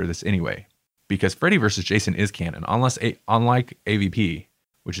way after this anyway, because Freddy vs. Jason is canon, unlike AVP,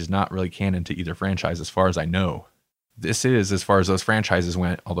 which is not really canon to either franchise as far as I know. This is, as far as those franchises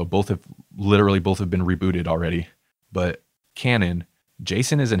went, although both have been rebooted already, but canon,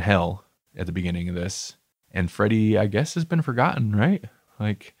 Jason is in hell at the beginning of this, and Freddy, I guess, has been forgotten, right?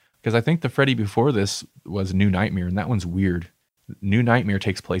 Like, because I think the Freddy before this was New Nightmare, and that one's weird. New Nightmare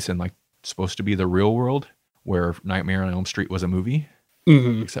takes place in like supposed to be the real world, where Nightmare on Elm Street was a movie,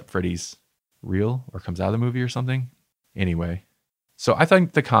 except Freddy's real or comes out of the movie or something. Anyway, so I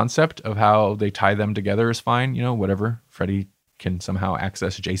think the concept of how they tie them together is fine. You know, whatever. Freddy can somehow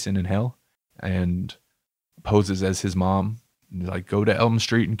access Jason in hell and poses as his mom. Like, go to Elm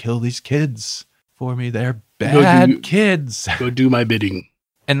Street and kill these kids for me. They're bad kids. Go do my bidding.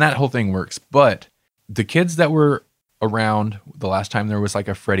 And that whole thing works. But the kids that were around the last time there was like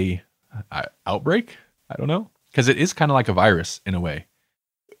a Freddy outbreak, I don't know, because it is kind of like a virus in a way.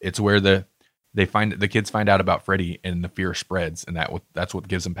 It's where the kids find out about Freddy and the fear spreads, and that's what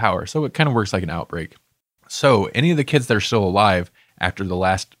gives them power. So it kind of works like an outbreak. So any of the kids that are still alive after the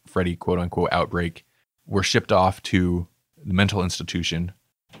last Freddy quote unquote outbreak were shipped off to the mental institution,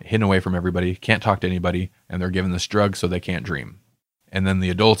 hidden away from everybody, can't talk to anybody, and they're given this drug so they can't dream. And then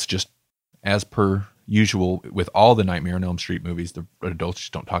the adults, just as per usual with all the Nightmare on Elm Street movies, the adults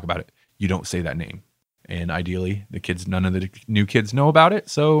just don't talk about it. You don't say that name. And ideally, none of the new kids know about it,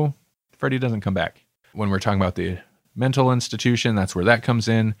 so Freddy doesn't come back. When we're talking about the mental institution, that's where that comes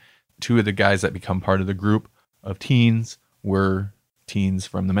in. Two of the guys that become part of the group of teens were teens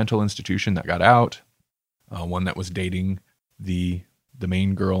from the mental institution that got out. One that was dating the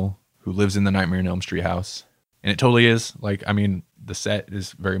main girl who lives in the Nightmare on Elm Street house. And it totally is. Like, I mean, the set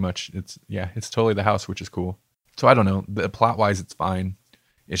is very much, it's totally the house, which is cool. So I don't know. The plot-wise, it's fine.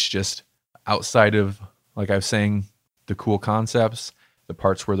 It's just outside of, like I was saying, the cool concepts, the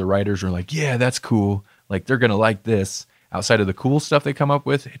parts where the writers are like, yeah, that's cool. Like, they're going to like this. Outside of the cool stuff they come up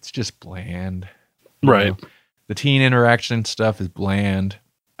with, it's just bland. Right. You know? The teen interaction stuff is bland.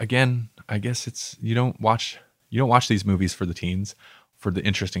 Again, I guess you don't watch these movies for the teens, for the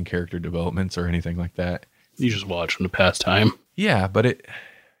interesting character developments or anything like that. You just watch them to pass time. Yeah, but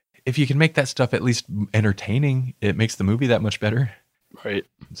if you can make that stuff at least entertaining, it makes the movie that much better. Right.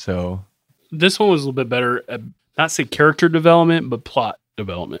 So this one was a little bit better at, not say character development, but plot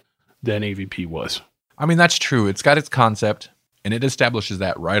development than AVP was. I mean, that's true. It's got its concept, and it establishes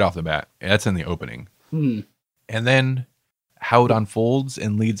that right off the bat. That's in the opening. And then how it unfolds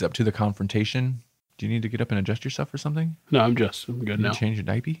and leads up to the confrontation. Do you need to get up and adjust yourself or something? No, I'm good now. Change your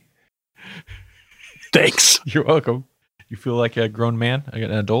diaper? Thanks. You're welcome. You feel like a grown man, like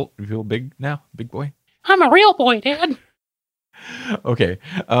an adult? You feel big now? Big boy? I'm a real boy, Dad. Okay.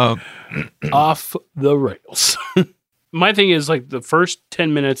 Off the rails. My thing is, like, the first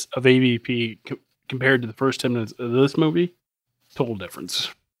 10 minutes of AVP compared to the first 10 minutes of this movie, total difference.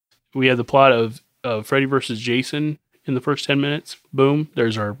 We had the plot of Freddy versus Jason in the first 10 minutes. Boom,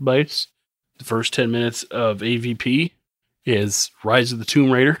 there's our base. The first 10 minutes of AVP is Rise of the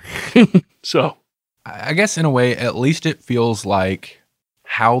Tomb Raider. So I guess in a way, at least it feels like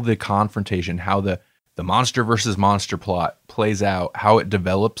how the confrontation, how the monster versus monster plot plays out, how it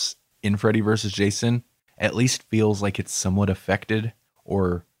develops in Freddy versus Jason, at least feels like it's somewhat affected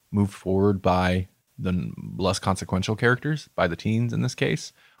or moved forward by the less consequential characters, by the teens in this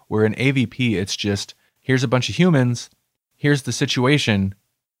case. Where in AVP, it's just, here's a bunch of humans, here's the situation,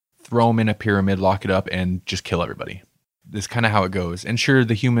 throw them in a pyramid, lock it up, and just kill everybody. This is kind of how it goes. And sure,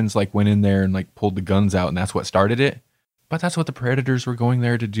 the humans like went in there and like pulled the guns out, and that's what started it. But that's what the Predators were going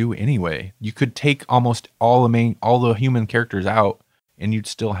there to do anyway. You could take almost all the human characters out, and you'd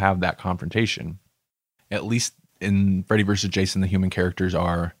still have that confrontation. At least in Freddy vs. Jason, the human characters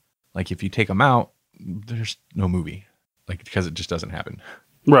are like, if you take them out, there's no movie, like, because it just doesn't happen.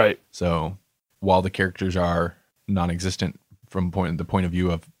 Right. So while the characters are non-existent from the point of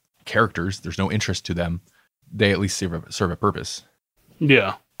view of characters, there's no interest to them. They at least serve a purpose.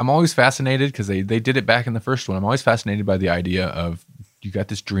 Yeah. I'm always fascinated because they did it back in the first one. I'm always fascinated by the idea of you got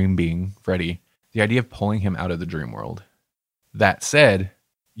this dream being, Freddy, the idea of pulling him out of the dream world. That said,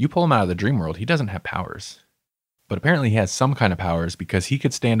 you pull him out of the dream world, he doesn't have powers. But apparently he has some kind of powers because he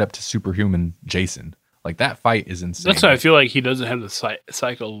could stand up to superhuman Jason. Like, that fight is insane. That's why I feel like he doesn't have the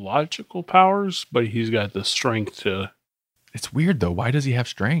psychological powers, but he's got the strength to... It's weird, though. Why does he have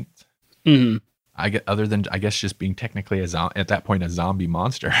strength? Mm-hmm. Other than, I guess, just being technically, at that point, a zombie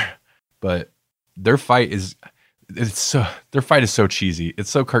monster. But their fight is... their fight is so cheesy.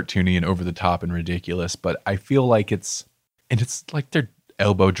 It's so cartoony and over the top and ridiculous, but I feel like it's like they're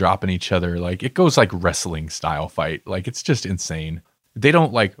elbow dropping each other. Like, it goes like wrestling style fight. Like, it's just insane. They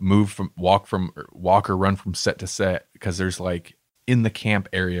don't like walk or run from set to set, because there's like in the camp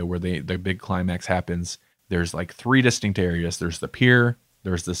area where the big climax happens, there's like 3 distinct areas. There's the pier,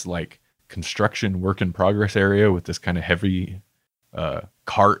 there's this like construction work in progress area with this kind of heavy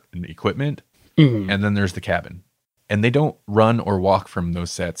cart and equipment, and then there's the cabin. And they don't run or walk from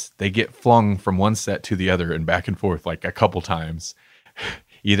those sets. They get flung from one set to the other and back and forth like a couple times.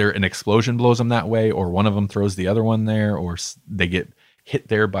 Either an explosion blows them that way, or one of them throws the other one there, or they get hit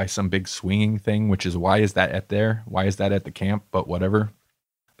there by some big swinging thing, which is why is that at the camp, but whatever.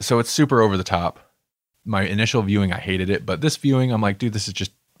 So it's super over the top. My initial viewing, I hated it, but this viewing, I'm like, dude, this is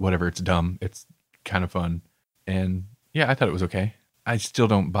just whatever. It's dumb. It's kind of fun. And yeah, I thought it was okay. I still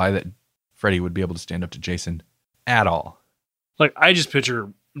don't buy that Freddy would be able to stand up to Jason at all. Like, I just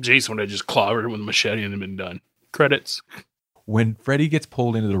picture Jason would have just clobbered him with a machete and been done. Credits. When Freddy gets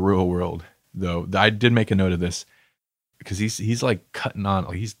pulled into the real world, though, I did make a note of this, because he's like cutting on,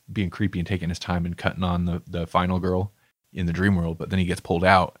 like he's being creepy and taking his time and cutting on the final girl in the dream world, but then he gets pulled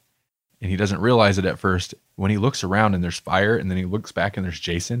out and he doesn't realize it at first. When he looks around and there's fire, and then he looks back and there's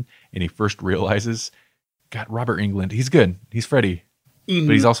Jason, and he first realizes, God, Robert Englund, he's good. He's Freddy,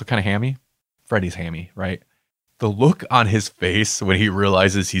 but he's also kind of hammy. Freddy's hammy, right? The look on his face when he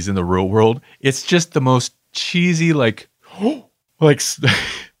realizes he's in the real world, it's just the most cheesy, like, like,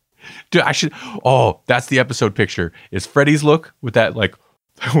 dude, that's the episode picture. Is Freddy's look with that, like,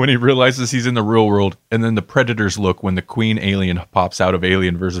 when he realizes he's in the real world, and then the Predator's look when the queen alien pops out of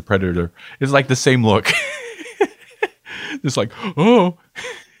Alien versus Predator is like the same look. It's like, oh,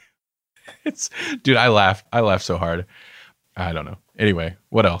 dude, I laughed so hard. I don't know. Anyway,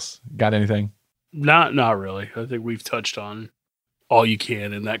 what else? Got anything? Not really. I think we've touched on all you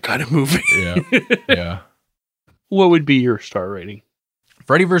can in that kind of movie. Yeah. What would be your star rating?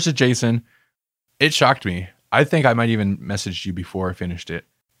 Freddy vs. Jason. It shocked me. I think I might even messaged you before I finished it.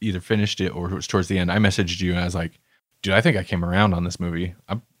 Either finished it or it was towards the end. I messaged you and I was like, dude, I think I came around on this movie.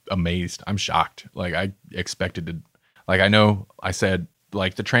 I'm amazed. I'm shocked. Like, I expected to, like, I know I said,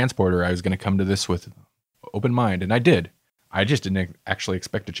 like, The Transporter, I was going to come to this with open mind, and I did. I just didn't actually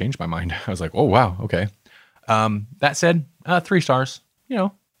expect to change my mind. I was like, oh, wow, okay. That said, 3 stars.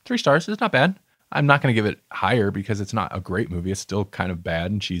 3 stars is not bad. I'm not going to give it higher because it's not a great movie. It's still kind of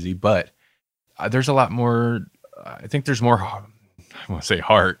bad and cheesy, but there's a lot more. I think there's more, I want to say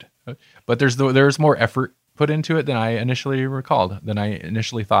heart, but there's more effort put into it than I initially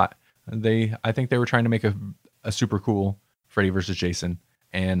thought. I think they were trying to make a super cool Freddy versus Jason.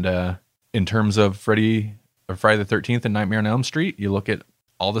 And in terms of Friday the 13th and Nightmare on Elm Street, you look at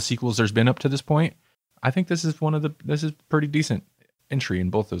all the sequels there's been up to this point, I think this is pretty decent entry in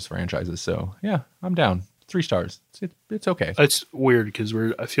both those franchises. So yeah, I'm down. 3 stars. It's okay. It's weird because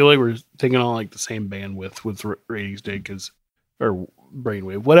I feel like we're thinking on like the same bandwidth with ratings did, or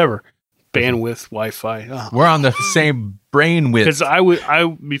brainwave, whatever. Bandwidth, Wi-Fi. Oh. We're on the same brainwidth. Because I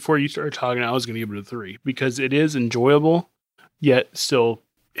before you started talking, I was going to give it a 3 because it is enjoyable, yet still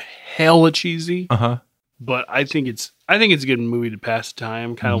hella cheesy. But I think it's a good movie to pass the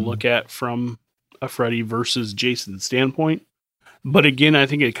time, kind of look at from a Freddy versus Jason standpoint. But again, I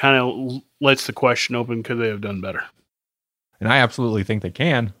think it kind of lets the question open, could they have done better? And I absolutely think they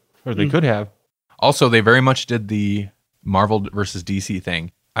can, or they could have. Also, they very much did the Marvel versus DC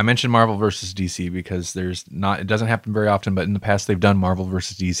thing. I mentioned Marvel versus DC because it doesn't happen very often, but in the past they've done Marvel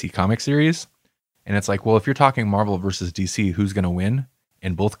versus DC comic series. And it's like, well, if you're talking Marvel versus DC, who's going to win?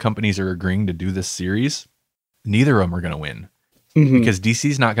 And both companies are agreeing to do this series. Neither of them are going to win. Because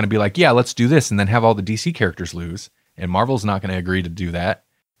DC's not going to be like, yeah, let's do this, and then have all the DC characters lose. And Marvel's not going to agree to do that.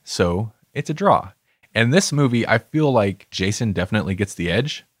 So it's a draw. And this movie, I feel like Jason definitely gets the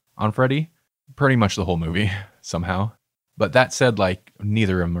edge on Freddy. Pretty much the whole movie, somehow. But that said, like,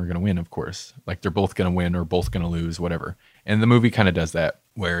 neither of them are going to win, of course. Like, they're both going to win or both going to lose, whatever. And the movie kind of does that,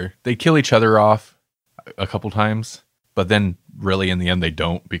 where they kill each other off a couple times. But then really in the end they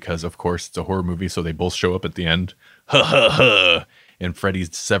don't, because of course it's a horror movie, so they both show up at the end. Ha ha ha. And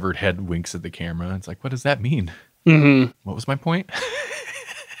Freddy's severed head winks at the camera. It's like, what does that mean? Mm-hmm. What was my point?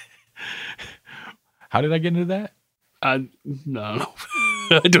 How did I get into that? I don't know.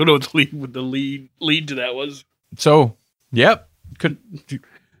 I don't know what the lead to that was. So, yep. Good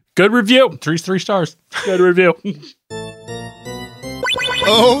review. 3 stars. Good review.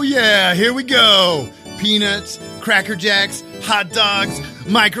 Oh, yeah, here we go. Peanuts, Cracker Jacks, hot dogs,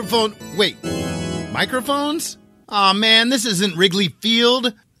 microphone. Wait, microphones? Aw, man, this isn't Wrigley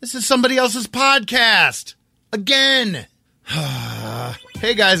Field. This is somebody else's podcast. Again.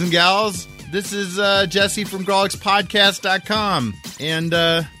 Hey, guys and gals. This is Jesse from GrawlixPodcast.com. And,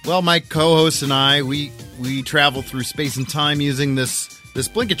 well, my co-host and I, we travel through space and time using this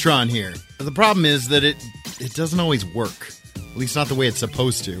Blinkatron here. The problem is that it doesn't always work. At least not the way it's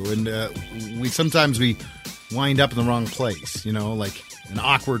supposed to. And we sometimes wind up in the wrong place, you know, like an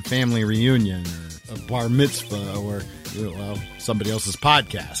awkward family reunion or a bar mitzvah or, well, somebody else's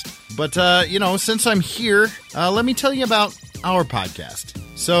podcast. But, you know, since I'm here, let me tell you about our podcast.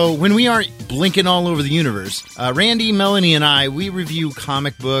 So when we aren't blinking all over the universe, Randy, Melanie, and I, we review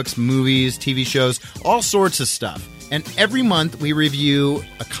comic books, movies, TV shows, all sorts of stuff. And every month we review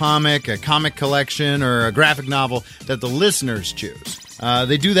a comic collection, or a graphic novel that the listeners choose.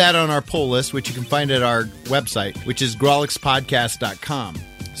 They do that on our poll list, which you can find at our website, which is GrawlixPodcast.com.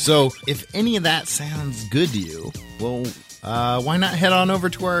 So if any of that sounds good to you, well, why not head on over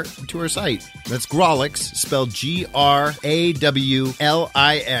to our site? That's Grawlix, spelled Grawlix,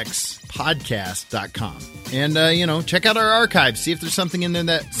 podcast.com. And, you know, check out our archive. See if there's something in there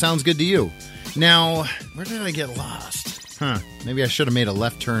that sounds good to you. Now, where did I get lost? Maybe I should have made a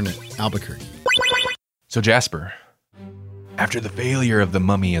left turn at Albuquerque. So, Jasper, after the failure of the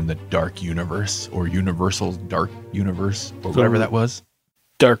Mummy in the Dark Universe, or Universal's Dark Universe, or whatever that was.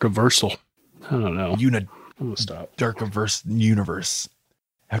 Darkiversal. I don't know. We'll stop. Darkiverse Universe.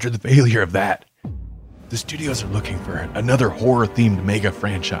 After the failure of that, the studios are looking for another horror-themed mega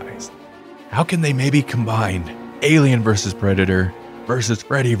franchise. How can they maybe combine Alien vs. Predator versus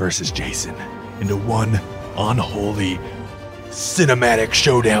Freddy vs. Jason into one unholy cinematic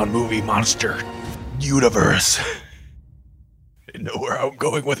showdown movie monster universe? I didn't know where I'm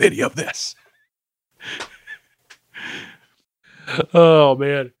going with any of this. Oh,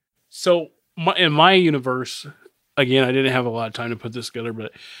 man. So, in my universe, again, I didn't have a lot of time to put this together,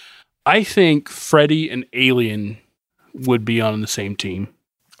 but I think Freddy and Alien would be on the same team.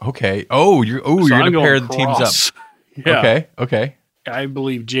 Okay. You're going to pair the teams up. Yeah. Okay. I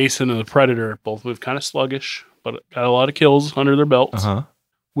believe Jason and the Predator, both with kind of sluggish, but got a lot of kills under their belts,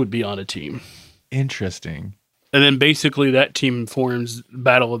 would be on a team. Interesting. And then basically that team forms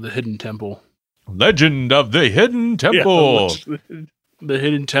Battle of the Hidden Temple. Legend of the Hidden Temple. Yeah, the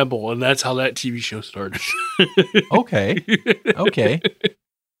Hidden Temple, and that's how that TV show started. Okay.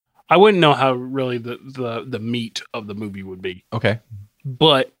 I wouldn't know how really the meat of the movie would be. Okay.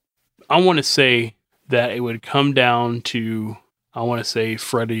 But I want to say that it would come down to, I want to say,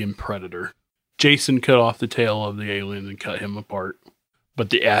 Freddy and Predator. Jason cut off the tail of the alien and cut him apart,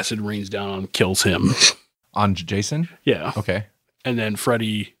 but the acid rains down on him, kills him. On Jason? Yeah. Okay. And then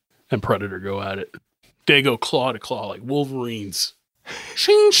Freddy and Predator go at it. They go claw to claw like Wolverines.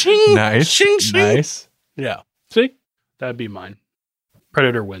 Shing, shing. Nice. Shing, shing. Nice. Yeah. See? That'd be mine.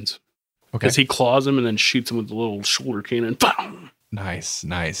 Predator wins. Okay. Because he claws him and then shoots him with the little shoulder cannon. Boom! Nice.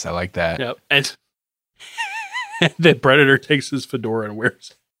 I like that. Yep. And then Predator takes his fedora and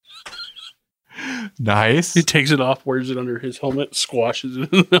wears it. Nice. He takes it off, wears it under his helmet, squashes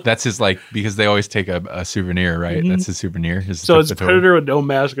it. That's his, like, because they always take a souvenir, right? Mm-hmm. That's his souvenir. So it's Predator with no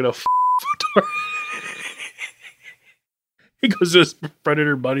mask and a fedora. He goes to his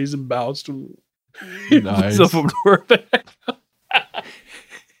Predator buddies and bows to him. Nice.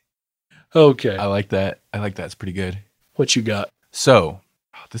 Okay. I like that. It's pretty good. What you got? So,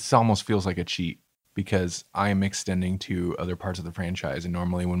 this almost feels like a cheat because I am extending to other parts of the franchise, and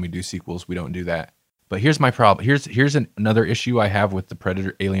normally when we do sequels, we don't do that. But here's my problem. Here's another issue I have with the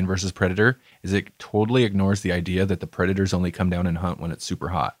Predator, Alien versus Predator, is it totally ignores the idea that the predators only come down and hunt when it's super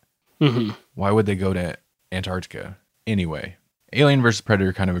hot. Mm-hmm. Why would they go to Antarctica? Anyway, Alien versus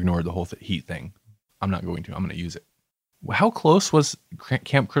Predator kind of ignored the whole heat thing. I'm not going to. I'm going to use it. How close was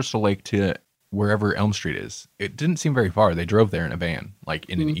Camp Crystal Lake to wherever Elm Street is? It didn't seem very far. They drove there in a van, like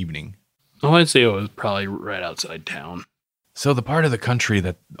in an evening. I'd say it was probably right outside town. So the part of the country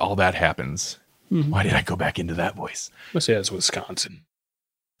that all that happens, why did I go back into that voice? Let's say that's Wisconsin.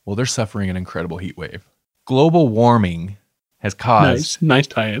 Well, they're suffering an incredible heat wave. Global warming has caused nice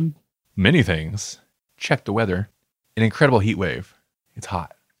tie-in. Many things. Check the weather. An incredible heat wave. It's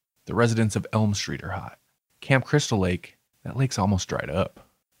hot. The residents of Elm Street are hot. Camp Crystal Lake that lake's almost dried up.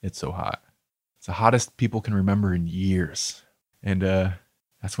 It's so hot. It's the hottest people can remember in years. And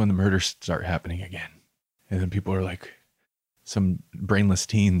that's when the murders start happening again. And then people are like, some brainless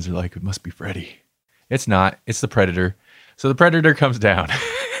teens are like, it must be Freddy. It's not. It's the Predator. So the Predator comes down.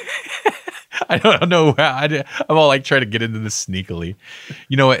 I don't know how. I'm all like trying to get into this sneakily.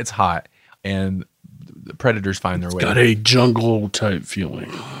 You know what? It's hot. And the Predators find their way. Got a jungle type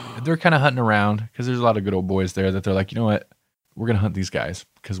feeling. They're kind of hunting around because there's a lot of good old boys there that they're like, you know what? We're going to hunt these guys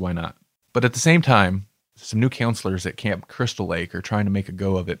because why not? But at the same time, some new counselors at Camp Crystal Lake are trying to make a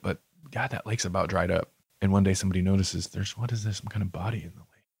go of it. But God, that lake's about dried up. And one day somebody notices what is there, some kind of body in the lake?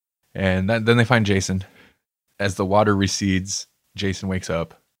 And then they find Jason. As the water recedes, Jason wakes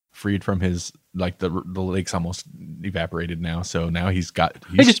up, freed from his, like the lake's almost evaporated now. So now I just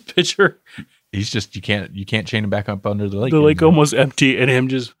picture. He's just, you can't chain him back up under the lake. The lake almost empty and him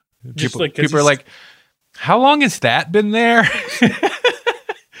just people are like, how long has that been there?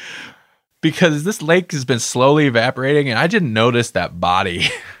 Because this lake has been slowly evaporating and I didn't notice that body.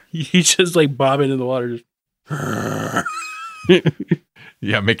 He's just like bobbing in the water.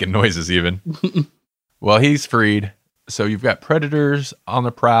 Yeah, making noises even. Well, he's freed. So you've got predators on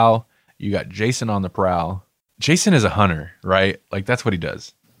the prowl. You got Jason on the prowl. Jason is a hunter, right? Like that's what he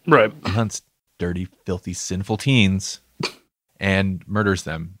does. Right. He hunts dirty, filthy, sinful teens and murders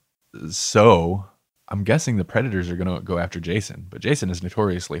them. So I'm guessing the predators are going to go after Jason, but Jason is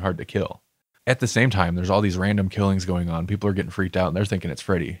notoriously hard to kill. At the same time, there's all these random killings going on. People are getting freaked out and they're thinking it's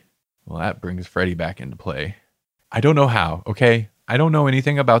Freddy. Well, that brings Freddy back into play. I don't know how, okay? I don't know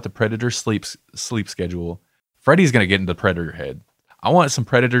anything about the Predator sleep schedule. Freddy's going to get into Predator head. I want some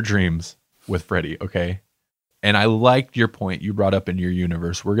Predator dreams with Freddy, okay? And I liked your point you brought up in your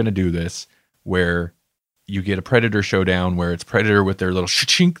universe. We're going to do this where you get a Predator showdown where it's Predator with their little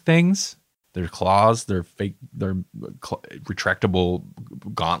chink things, their claws, their fake, their retractable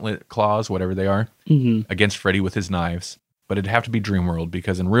gauntlet claws, whatever they are, against Freddy with his knives. But it'd have to be Dream World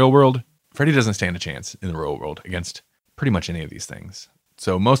because in real world, Freddy doesn't stand a chance in the real world against pretty much any of these things.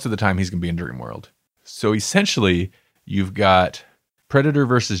 So most of the time he's going to be in Dream World. So essentially you've got Predator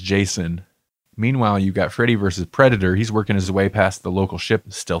versus Jason. Meanwhile, you've got Freddy versus Predator. He's working his way past the local ship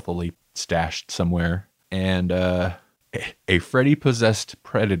stealthily stashed somewhere. And a Freddy-possessed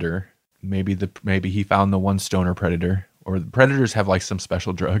Predator, maybe he found the one stoner Predator, or the Predators have like some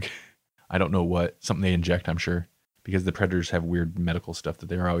special drug. I don't know what. Something they inject, I'm sure. Because the Predators have weird medical stuff that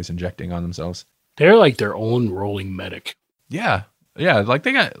they're always injecting on themselves. They're like their own rolling medic. Yeah. Yeah, like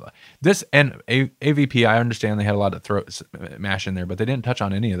they got this and AVP. I understand they had a lot of throat mash in there, but they didn't touch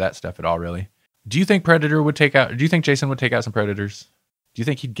on any of that stuff at all, really. Do you think Predator would take out? Do you think Jason would take out some Predators? Do you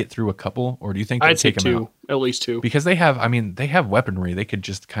think he'd get through a couple, or do you think they'd take him out? At least two. Because they have weaponry. They could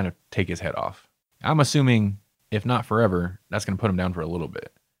just kind of take his head off. I'm assuming, if not forever, that's going to put him down for a little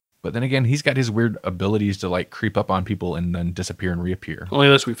bit. But then again, he's got his weird abilities to like creep up on people and then disappear and reappear. Only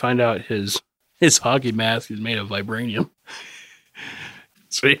unless we find out his hockey mask is made of vibranium.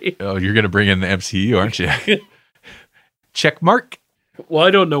 Sweet. Oh, you're going to bring in the MCU, aren't you? Check mark. Well, I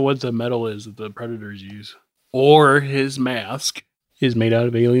don't know what the metal is that the Predators use. Or his mask is made out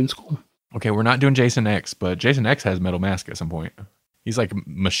of alien skull. Okay, we're not doing Jason X, but Jason X has metal mask at some point. He's like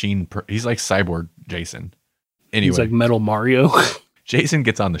he's like cyborg Jason. Anyway. He's like Metal Mario. Jason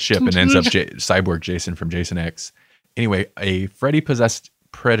gets on the ship and ends up cyborg Jason from Jason X. Anyway, a Freddy-possessed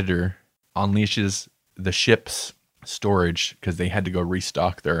Predator unleashes the ship's storage because they had to go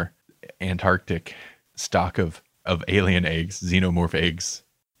restock their Antarctic stock of alien eggs, xenomorph eggs,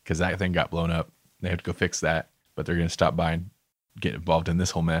 because that thing got blown up. They have to go fix that, but they're going to stop by and get involved in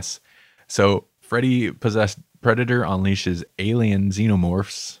this whole mess. So Freddy-possessed Predator unleashes alien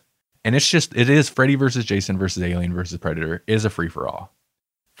xenomorphs. And it is Freddy versus Jason versus Alien versus Predator. It is a free-for-all.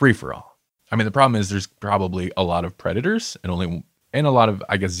 Free-for-all. I mean, the problem is there's probably a lot of Predators and a lot of,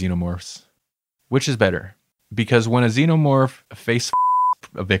 I guess, xenomorphs. Which is better? Because when a xenomorph face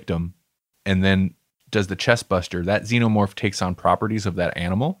a victim and then does the chest buster, that xenomorph takes on properties of that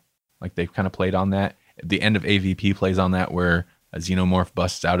animal. Like they've kind of played on that. The end of AVP plays on that where a xenomorph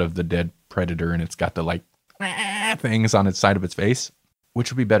busts out of the dead Predator and it's got the like things on its side of its face. Which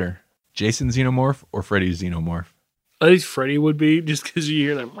would be better? Jason's xenomorph or Freddy's xenomorph? At least Freddy would be, just because you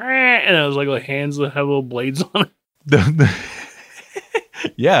hear them, and it was like hands that have little blades on it.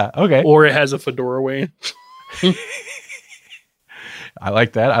 Yeah, okay. Or it has a fedora way. I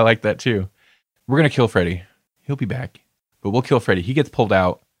like that. I like that too. We're going to kill Freddy. He'll be back. But we'll kill Freddy. He gets pulled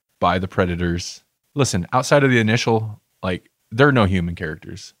out by the Predators. Listen, outside of the initial, like, there are no human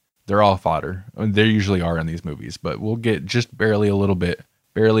characters. They're all fodder. They usually are in these movies, but we'll get just barely a little bit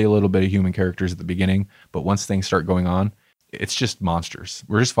of human characters at the beginning. But once things start going on, it's just monsters.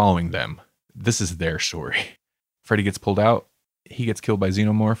 We're just following them. This is their story. Freddy gets pulled out. He gets killed by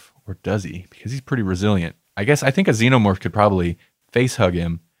Xenomorph, or does he? Because he's pretty resilient. I think a Xenomorph could probably face hug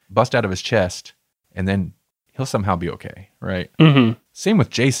him, bust out of his chest, and then he'll somehow be okay, right? Mm-hmm. Same with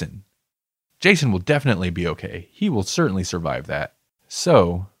Jason. Jason will definitely be okay. He will certainly survive that.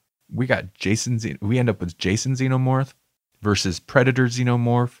 So we got we end up with Jason Xenomorph versus Predator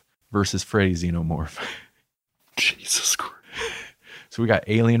Xenomorph versus Freddy Xenomorph. Jesus Christ. So we got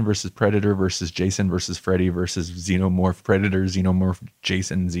Alien versus Predator versus Jason versus Freddy versus Xenomorph, Predator, Xenomorph,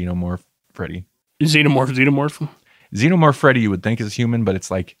 Jason, Xenomorph, Freddy. Xenomorph. Xenomorph Freddy you would think is human, but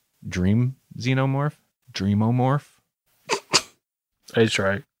it's like Dream Xenomorph? Dreamomorph? That's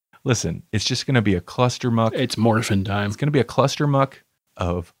right. Listen, it's just going to be a cluster muck. It's morphin' time. It's going to be a cluster muck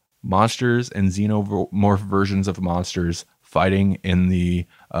of monsters and xenomorph versions of monsters fighting in the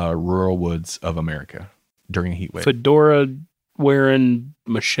rural woods of America during a heat wave. Fedora wearing,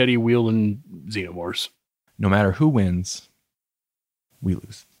 machete wielding xenomorphs. No matter who wins, we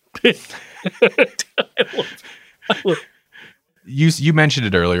lose. You mentioned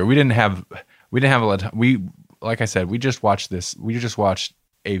it earlier. We didn't have a lot of time. Like I said, we just watched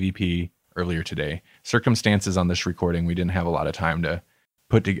AVP earlier today. Circumstances on this recording, we didn't have a lot of time to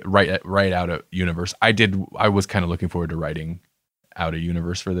write out a universe. I was kind of looking forward to writing out a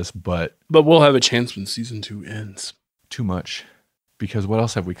universe for this, but we'll have a chance when season 2 ends. Too much, because what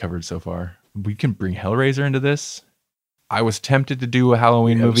else have we covered so far? We can bring Hellraiser into this. I was tempted to do a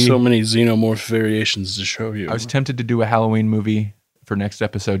Halloween movie. So many xenomorph variations to show you. I was tempted to do a Halloween movie for next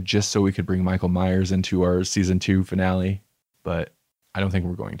episode just so we could bring Michael Myers into our season 2 finale, but I don't think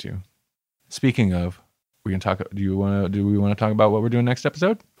we're going to. Speaking of, we can talk. Do we want to talk about what we're doing next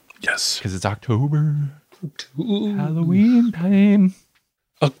episode? Yes, because it's October. Halloween time.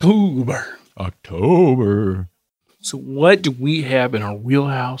 October. So what do we have in our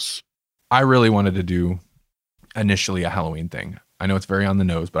wheelhouse? I really wanted to do initially a Halloween thing. I know it's very on the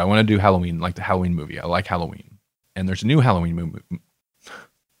nose, but I want to do Halloween, like the Halloween movie. I like Halloween. And there's a new Halloween moo.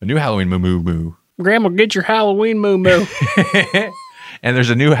 Grandma, get your Halloween moo. And there's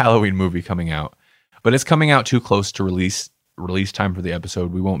a new Halloween movie coming out, but it's coming out too close to release time for the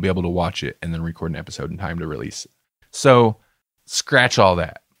episode. We won't be able to watch it and then record an episode in time to release it. So scratch all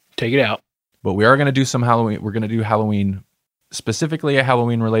that. Take it out. But we are going to do some Halloween. We're going to do Halloween, specifically a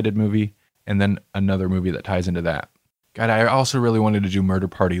Halloween related movie, and then another movie that ties into that. God, I also really wanted to do Murder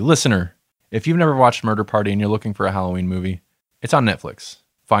Party. Listener, if you've never watched Murder Party and you're looking for a Halloween movie, it's on Netflix.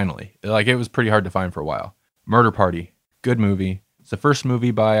 Finally. Like, it was pretty hard to find for a while. Murder Party. Good movie. It's the first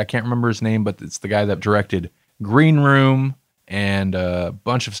movie by, I can't remember his name, but it's the guy that directed Green Room and a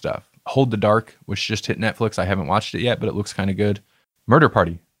bunch of stuff. Hold the Dark, which just hit Netflix. I haven't watched it yet, but it looks kind of good. Murder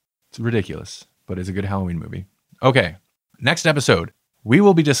Party. It's ridiculous, but it's a good Halloween movie. Okay, next episode, we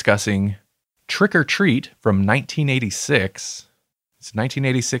will be discussing Trick or Treat from 1986. It's a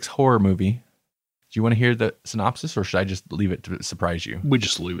 1986 horror movie. Do you want to hear the synopsis, or should I just leave it to surprise you? We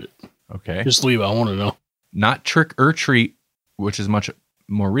just leave it. Okay. Just leave it. I want to know. Not Trick or Treat, which is a much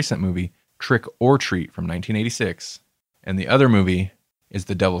more recent movie. Trick or Treat from 1986. And the other movie is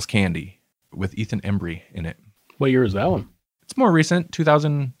The Devil's Candy with Ethan Embry in it. What year is that one? It's more recent,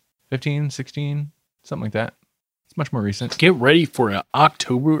 2015, 16, something like that. It's much more recent. Get ready for an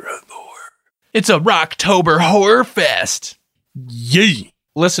October of horror. It's a Rocktober Horror Fest. Yay!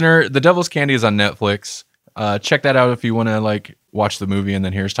 Listener, The Devil's Candy is on Netflix. Check that out if you want to watch the movie and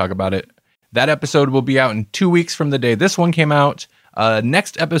then hear us talk about it. That episode will be out in 2 weeks from the day this one came out.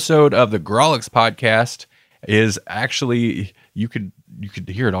 Next episode of the Grawlix podcast is actually, you could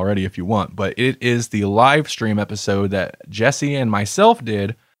hear it already if you want, but it is the live stream episode that Jesse and myself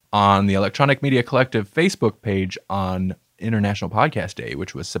did on the Electronic Media Collective Facebook page on International Podcast Day,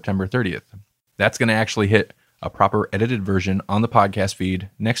 which was September 30th. That's going to actually hit a proper edited version on the podcast feed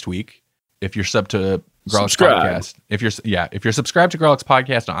next week. If you're sub to Grawlix Podcast, if you're subscribed to Grawlix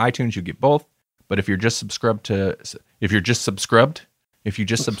Podcast on iTunes, you get both. But if you just subscribe to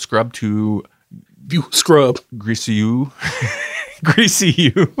You scrub. Greasy You. Greasy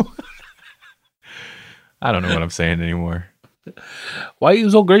You. I don't know what I'm saying anymore. Why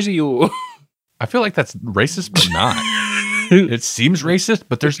you so greasy, you? I feel like that's racist, but not. It seems racist,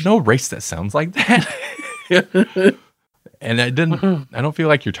 but there's no race that sounds like that. And I don't feel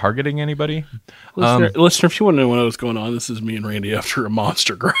like you're targeting anybody. Listener, if you want to know what's going on, this is me and Randy after a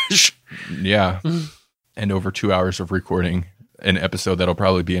monster crash. Yeah. And over 2 hours of recording an episode that'll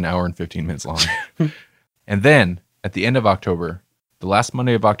probably be an hour and 15 minutes long. And then at the end of October, the last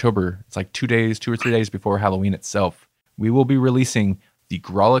Monday of October, it's like 2 or 3 days before Halloween itself, we will be releasing the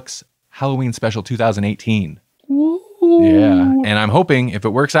Grawlix Halloween Special 2018. Woo! Yeah. And I'm hoping if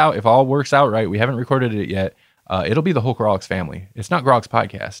all works out right, we haven't recorded it yet, it'll be the whole Grawlix family. It's not Grawlix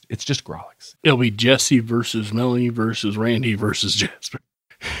podcast. It's just Grawlix. It'll be Jesse versus Melanie versus Randy versus Jasper.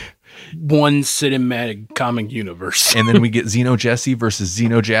 One cinematic comic universe. And then we get Xeno Jesse versus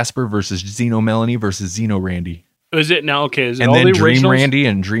Xeno Jasper versus Xeno Melanie versus Xeno Randy. Is it now? Okay. Is it and all then the Dream originals? Randy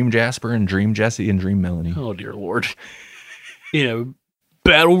and Dream Jasper and Dream Jesse and Dream Melanie. Oh, dear Lord.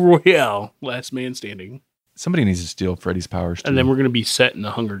 Battle Royale, last man standing. Somebody needs to steal Freddy's powers too. And then we're going to be set in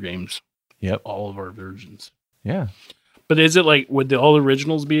the Hunger Games. Yep. All of our versions. Yeah. But is it like, would all the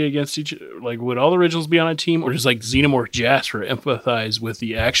originals be against each other? Like, would all the originals be on a team? Or does like Xenomorph Jasper empathize with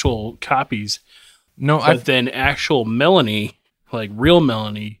the actual copies? No, but then actual Melanie, like real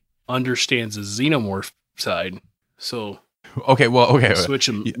Melanie, understands the Xenomorph side. So okay.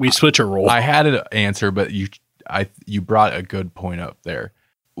 we switch a role. I had an answer, but you brought a good point up there.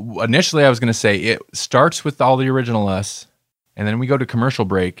 Initially, I was going to say it starts with all the original us, and then we go to commercial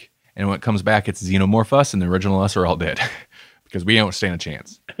break. And when it comes back, it's Xenomorph us, and the original us are all dead because we don't stand a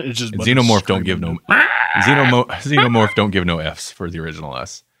chance. It's just Xenomorph don't give no Xenomorph don't give no Fs for the original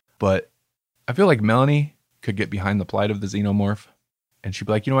us. But I feel like Melanie could get behind the plight of the Xenomorph, and she'd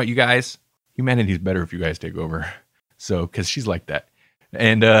be like, you know what, you guys, humanity's better if you guys take over. So because she's like that,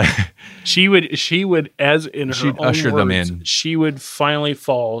 and she would, as in her she'd own usher words, them in. She would finally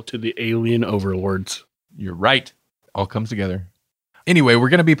fall to the alien overlords. You're right. All comes together. Anyway, we're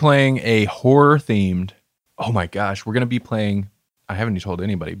going to be playing a horror-themed... Oh my gosh, we're going to be playing... I haven't told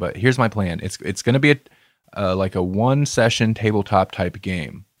anybody, but here's my plan. It's going to be like a one-session tabletop type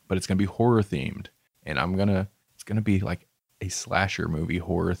game, but it's going to be horror-themed. And it's going to be like a slasher movie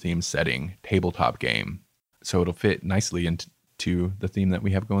horror-themed setting tabletop game. So it'll fit nicely into the theme that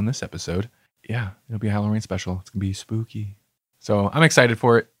we have going this episode. Yeah, it'll be a Halloween special. It's going to be spooky. So I'm excited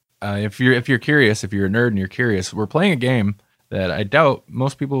for it. If you're curious, if you're a nerd and you're curious, we're playing a game that I doubt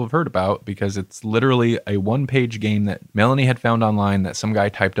most people have heard about because it's literally a one-page game that Melanie had found online that some guy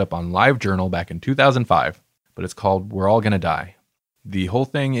typed up on LiveJournal back in 2005, but it's called We're All Gonna Die. The whole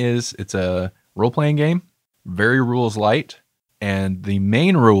thing is it's a role-playing game, very rules light, and the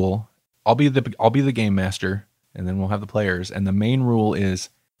main rule, I'll be the game master, and then we'll have the players, and the main rule is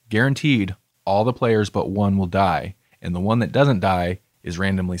guaranteed all the players but one will die, and the one that doesn't die is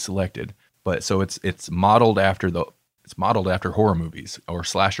randomly selected. But so it's modeled after horror movies or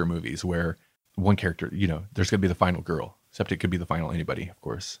slasher movies where one character, there's going to be the final girl, except it could be the final anybody, of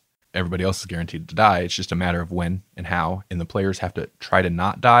course. Everybody else is guaranteed to die. It's just a matter of when and how, and the players have to try to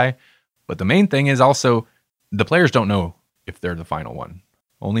not die. But the main thing is also the players don't know if they're the final one.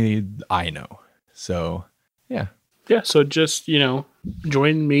 Only I know. So, yeah. Yeah, so just,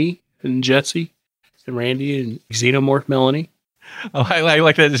 join me and Jesse and Randy and Xenomorph Melanie. Oh, I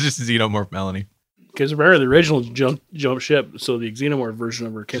like that. It's just Xenomorph Melanie. Because remember, the original jump ship, so the Xenomorph version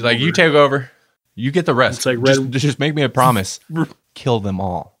of her came over. You take over. You get the rest. It's like just make me a promise. Kill them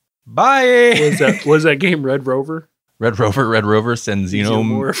all. Bye. What was that game, Red Rover? Red Rover sends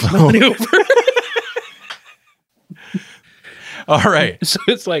Xenomorph Melanie over. All right. So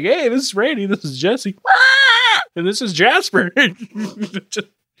it's like, hey, this is Randy, this is Jesse, and this is Jasper.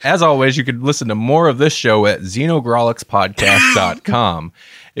 As always, you can listen to more of this show at xenograwlixpodcast.com.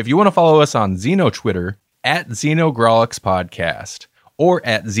 If you want to follow us on Xeno Twitter, at XenograwlixPodcast, or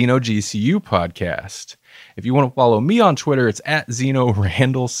at XenoGCU Podcast. If you want to follow me on Twitter, it's at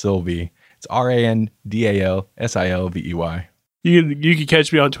XenoRandallSilvey. It's RandallSilvey. You can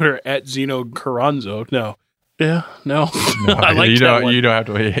catch me on Twitter at XenoCaranzo. No. Yeah, no. I like that one. You don't have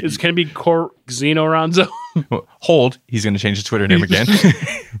to wait. It's going to be Xenoranzo. Hold. He's going to change his Twitter name again.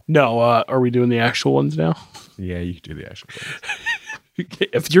 No, are we doing the actual ones now? Yeah, you can do the actual ones.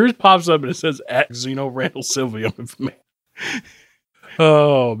 If yours pops up and it says at XenoRandallSilvey, I'm man.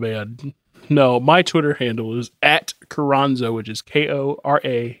 Oh, man. No, my Twitter handle is at Caranzo, which is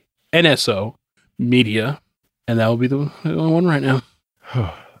KORANSO Media. And that will be the only one right now.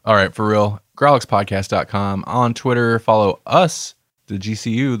 All right, for real. GrawlixPodcast.com. On Twitter, follow us, the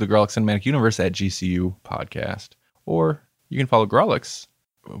GCU, the Grawlix Cinematic Universe, at GCU Podcast. Or you can follow Grawlix,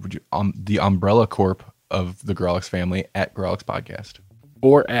 the umbrella corp of the Grawlix family, at Grawlix Podcast.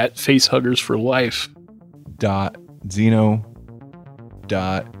 Or at Facehuggers for Life. .xeno.adp.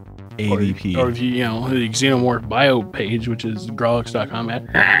 Or if you the Xenomorph bio page, which is Grawlix.com, at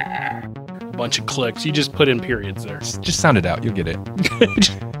a bunch of clicks. You just put in periods there. Just sound it out. You'll get it.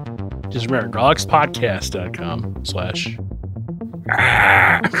 Just remember, GrawlixPodcast.com/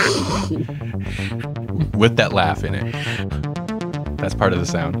 with that laugh in it. That's part of the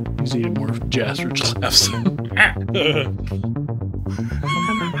sound. Xenomorph Jasper laughs.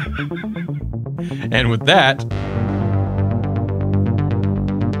 And with that,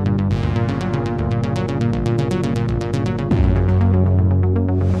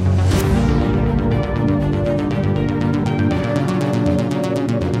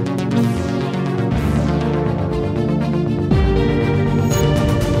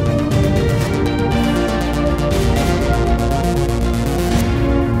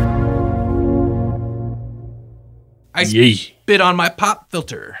 I spit on my pop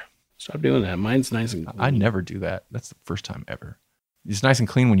filter. Stop doing that. Mine's nice and clean. I never do that. That's the first time ever. It's nice and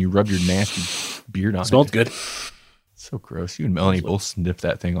clean when you rub your nasty beard on it. Smells good. So gross. You and Melanie both sniff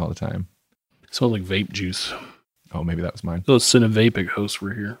that thing all the time. It smells like vape juice. Oh, maybe that was mine. Those Cinevapic hosts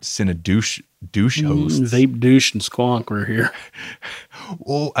were here. Douche hosts. Vape douche and squonk were here.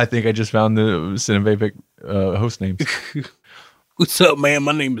 Oh, I think I just found the Cinevapic host names. What's up, man?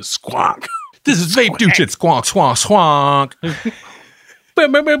 My name is Squonk. This is Vape Douche and Squonk, Squonk, Squonk.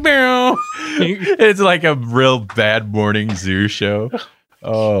 It's like a real bad morning zoo show.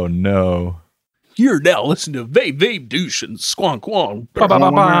 Oh, no. You're now listening to Vape Douche and Squonk Squonk.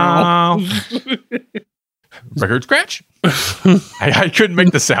 Record scratch. I couldn't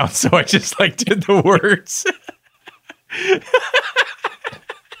make the sound, so I just did the words.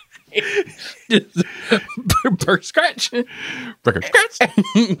 Bird scratch. Record scratch.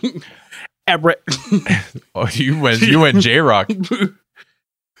 Everett. Oh, you went J-Rock.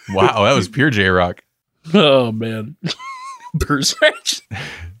 Wow, that was pure J-Rock. Oh man. Bird scratch.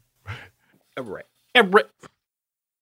 Everett.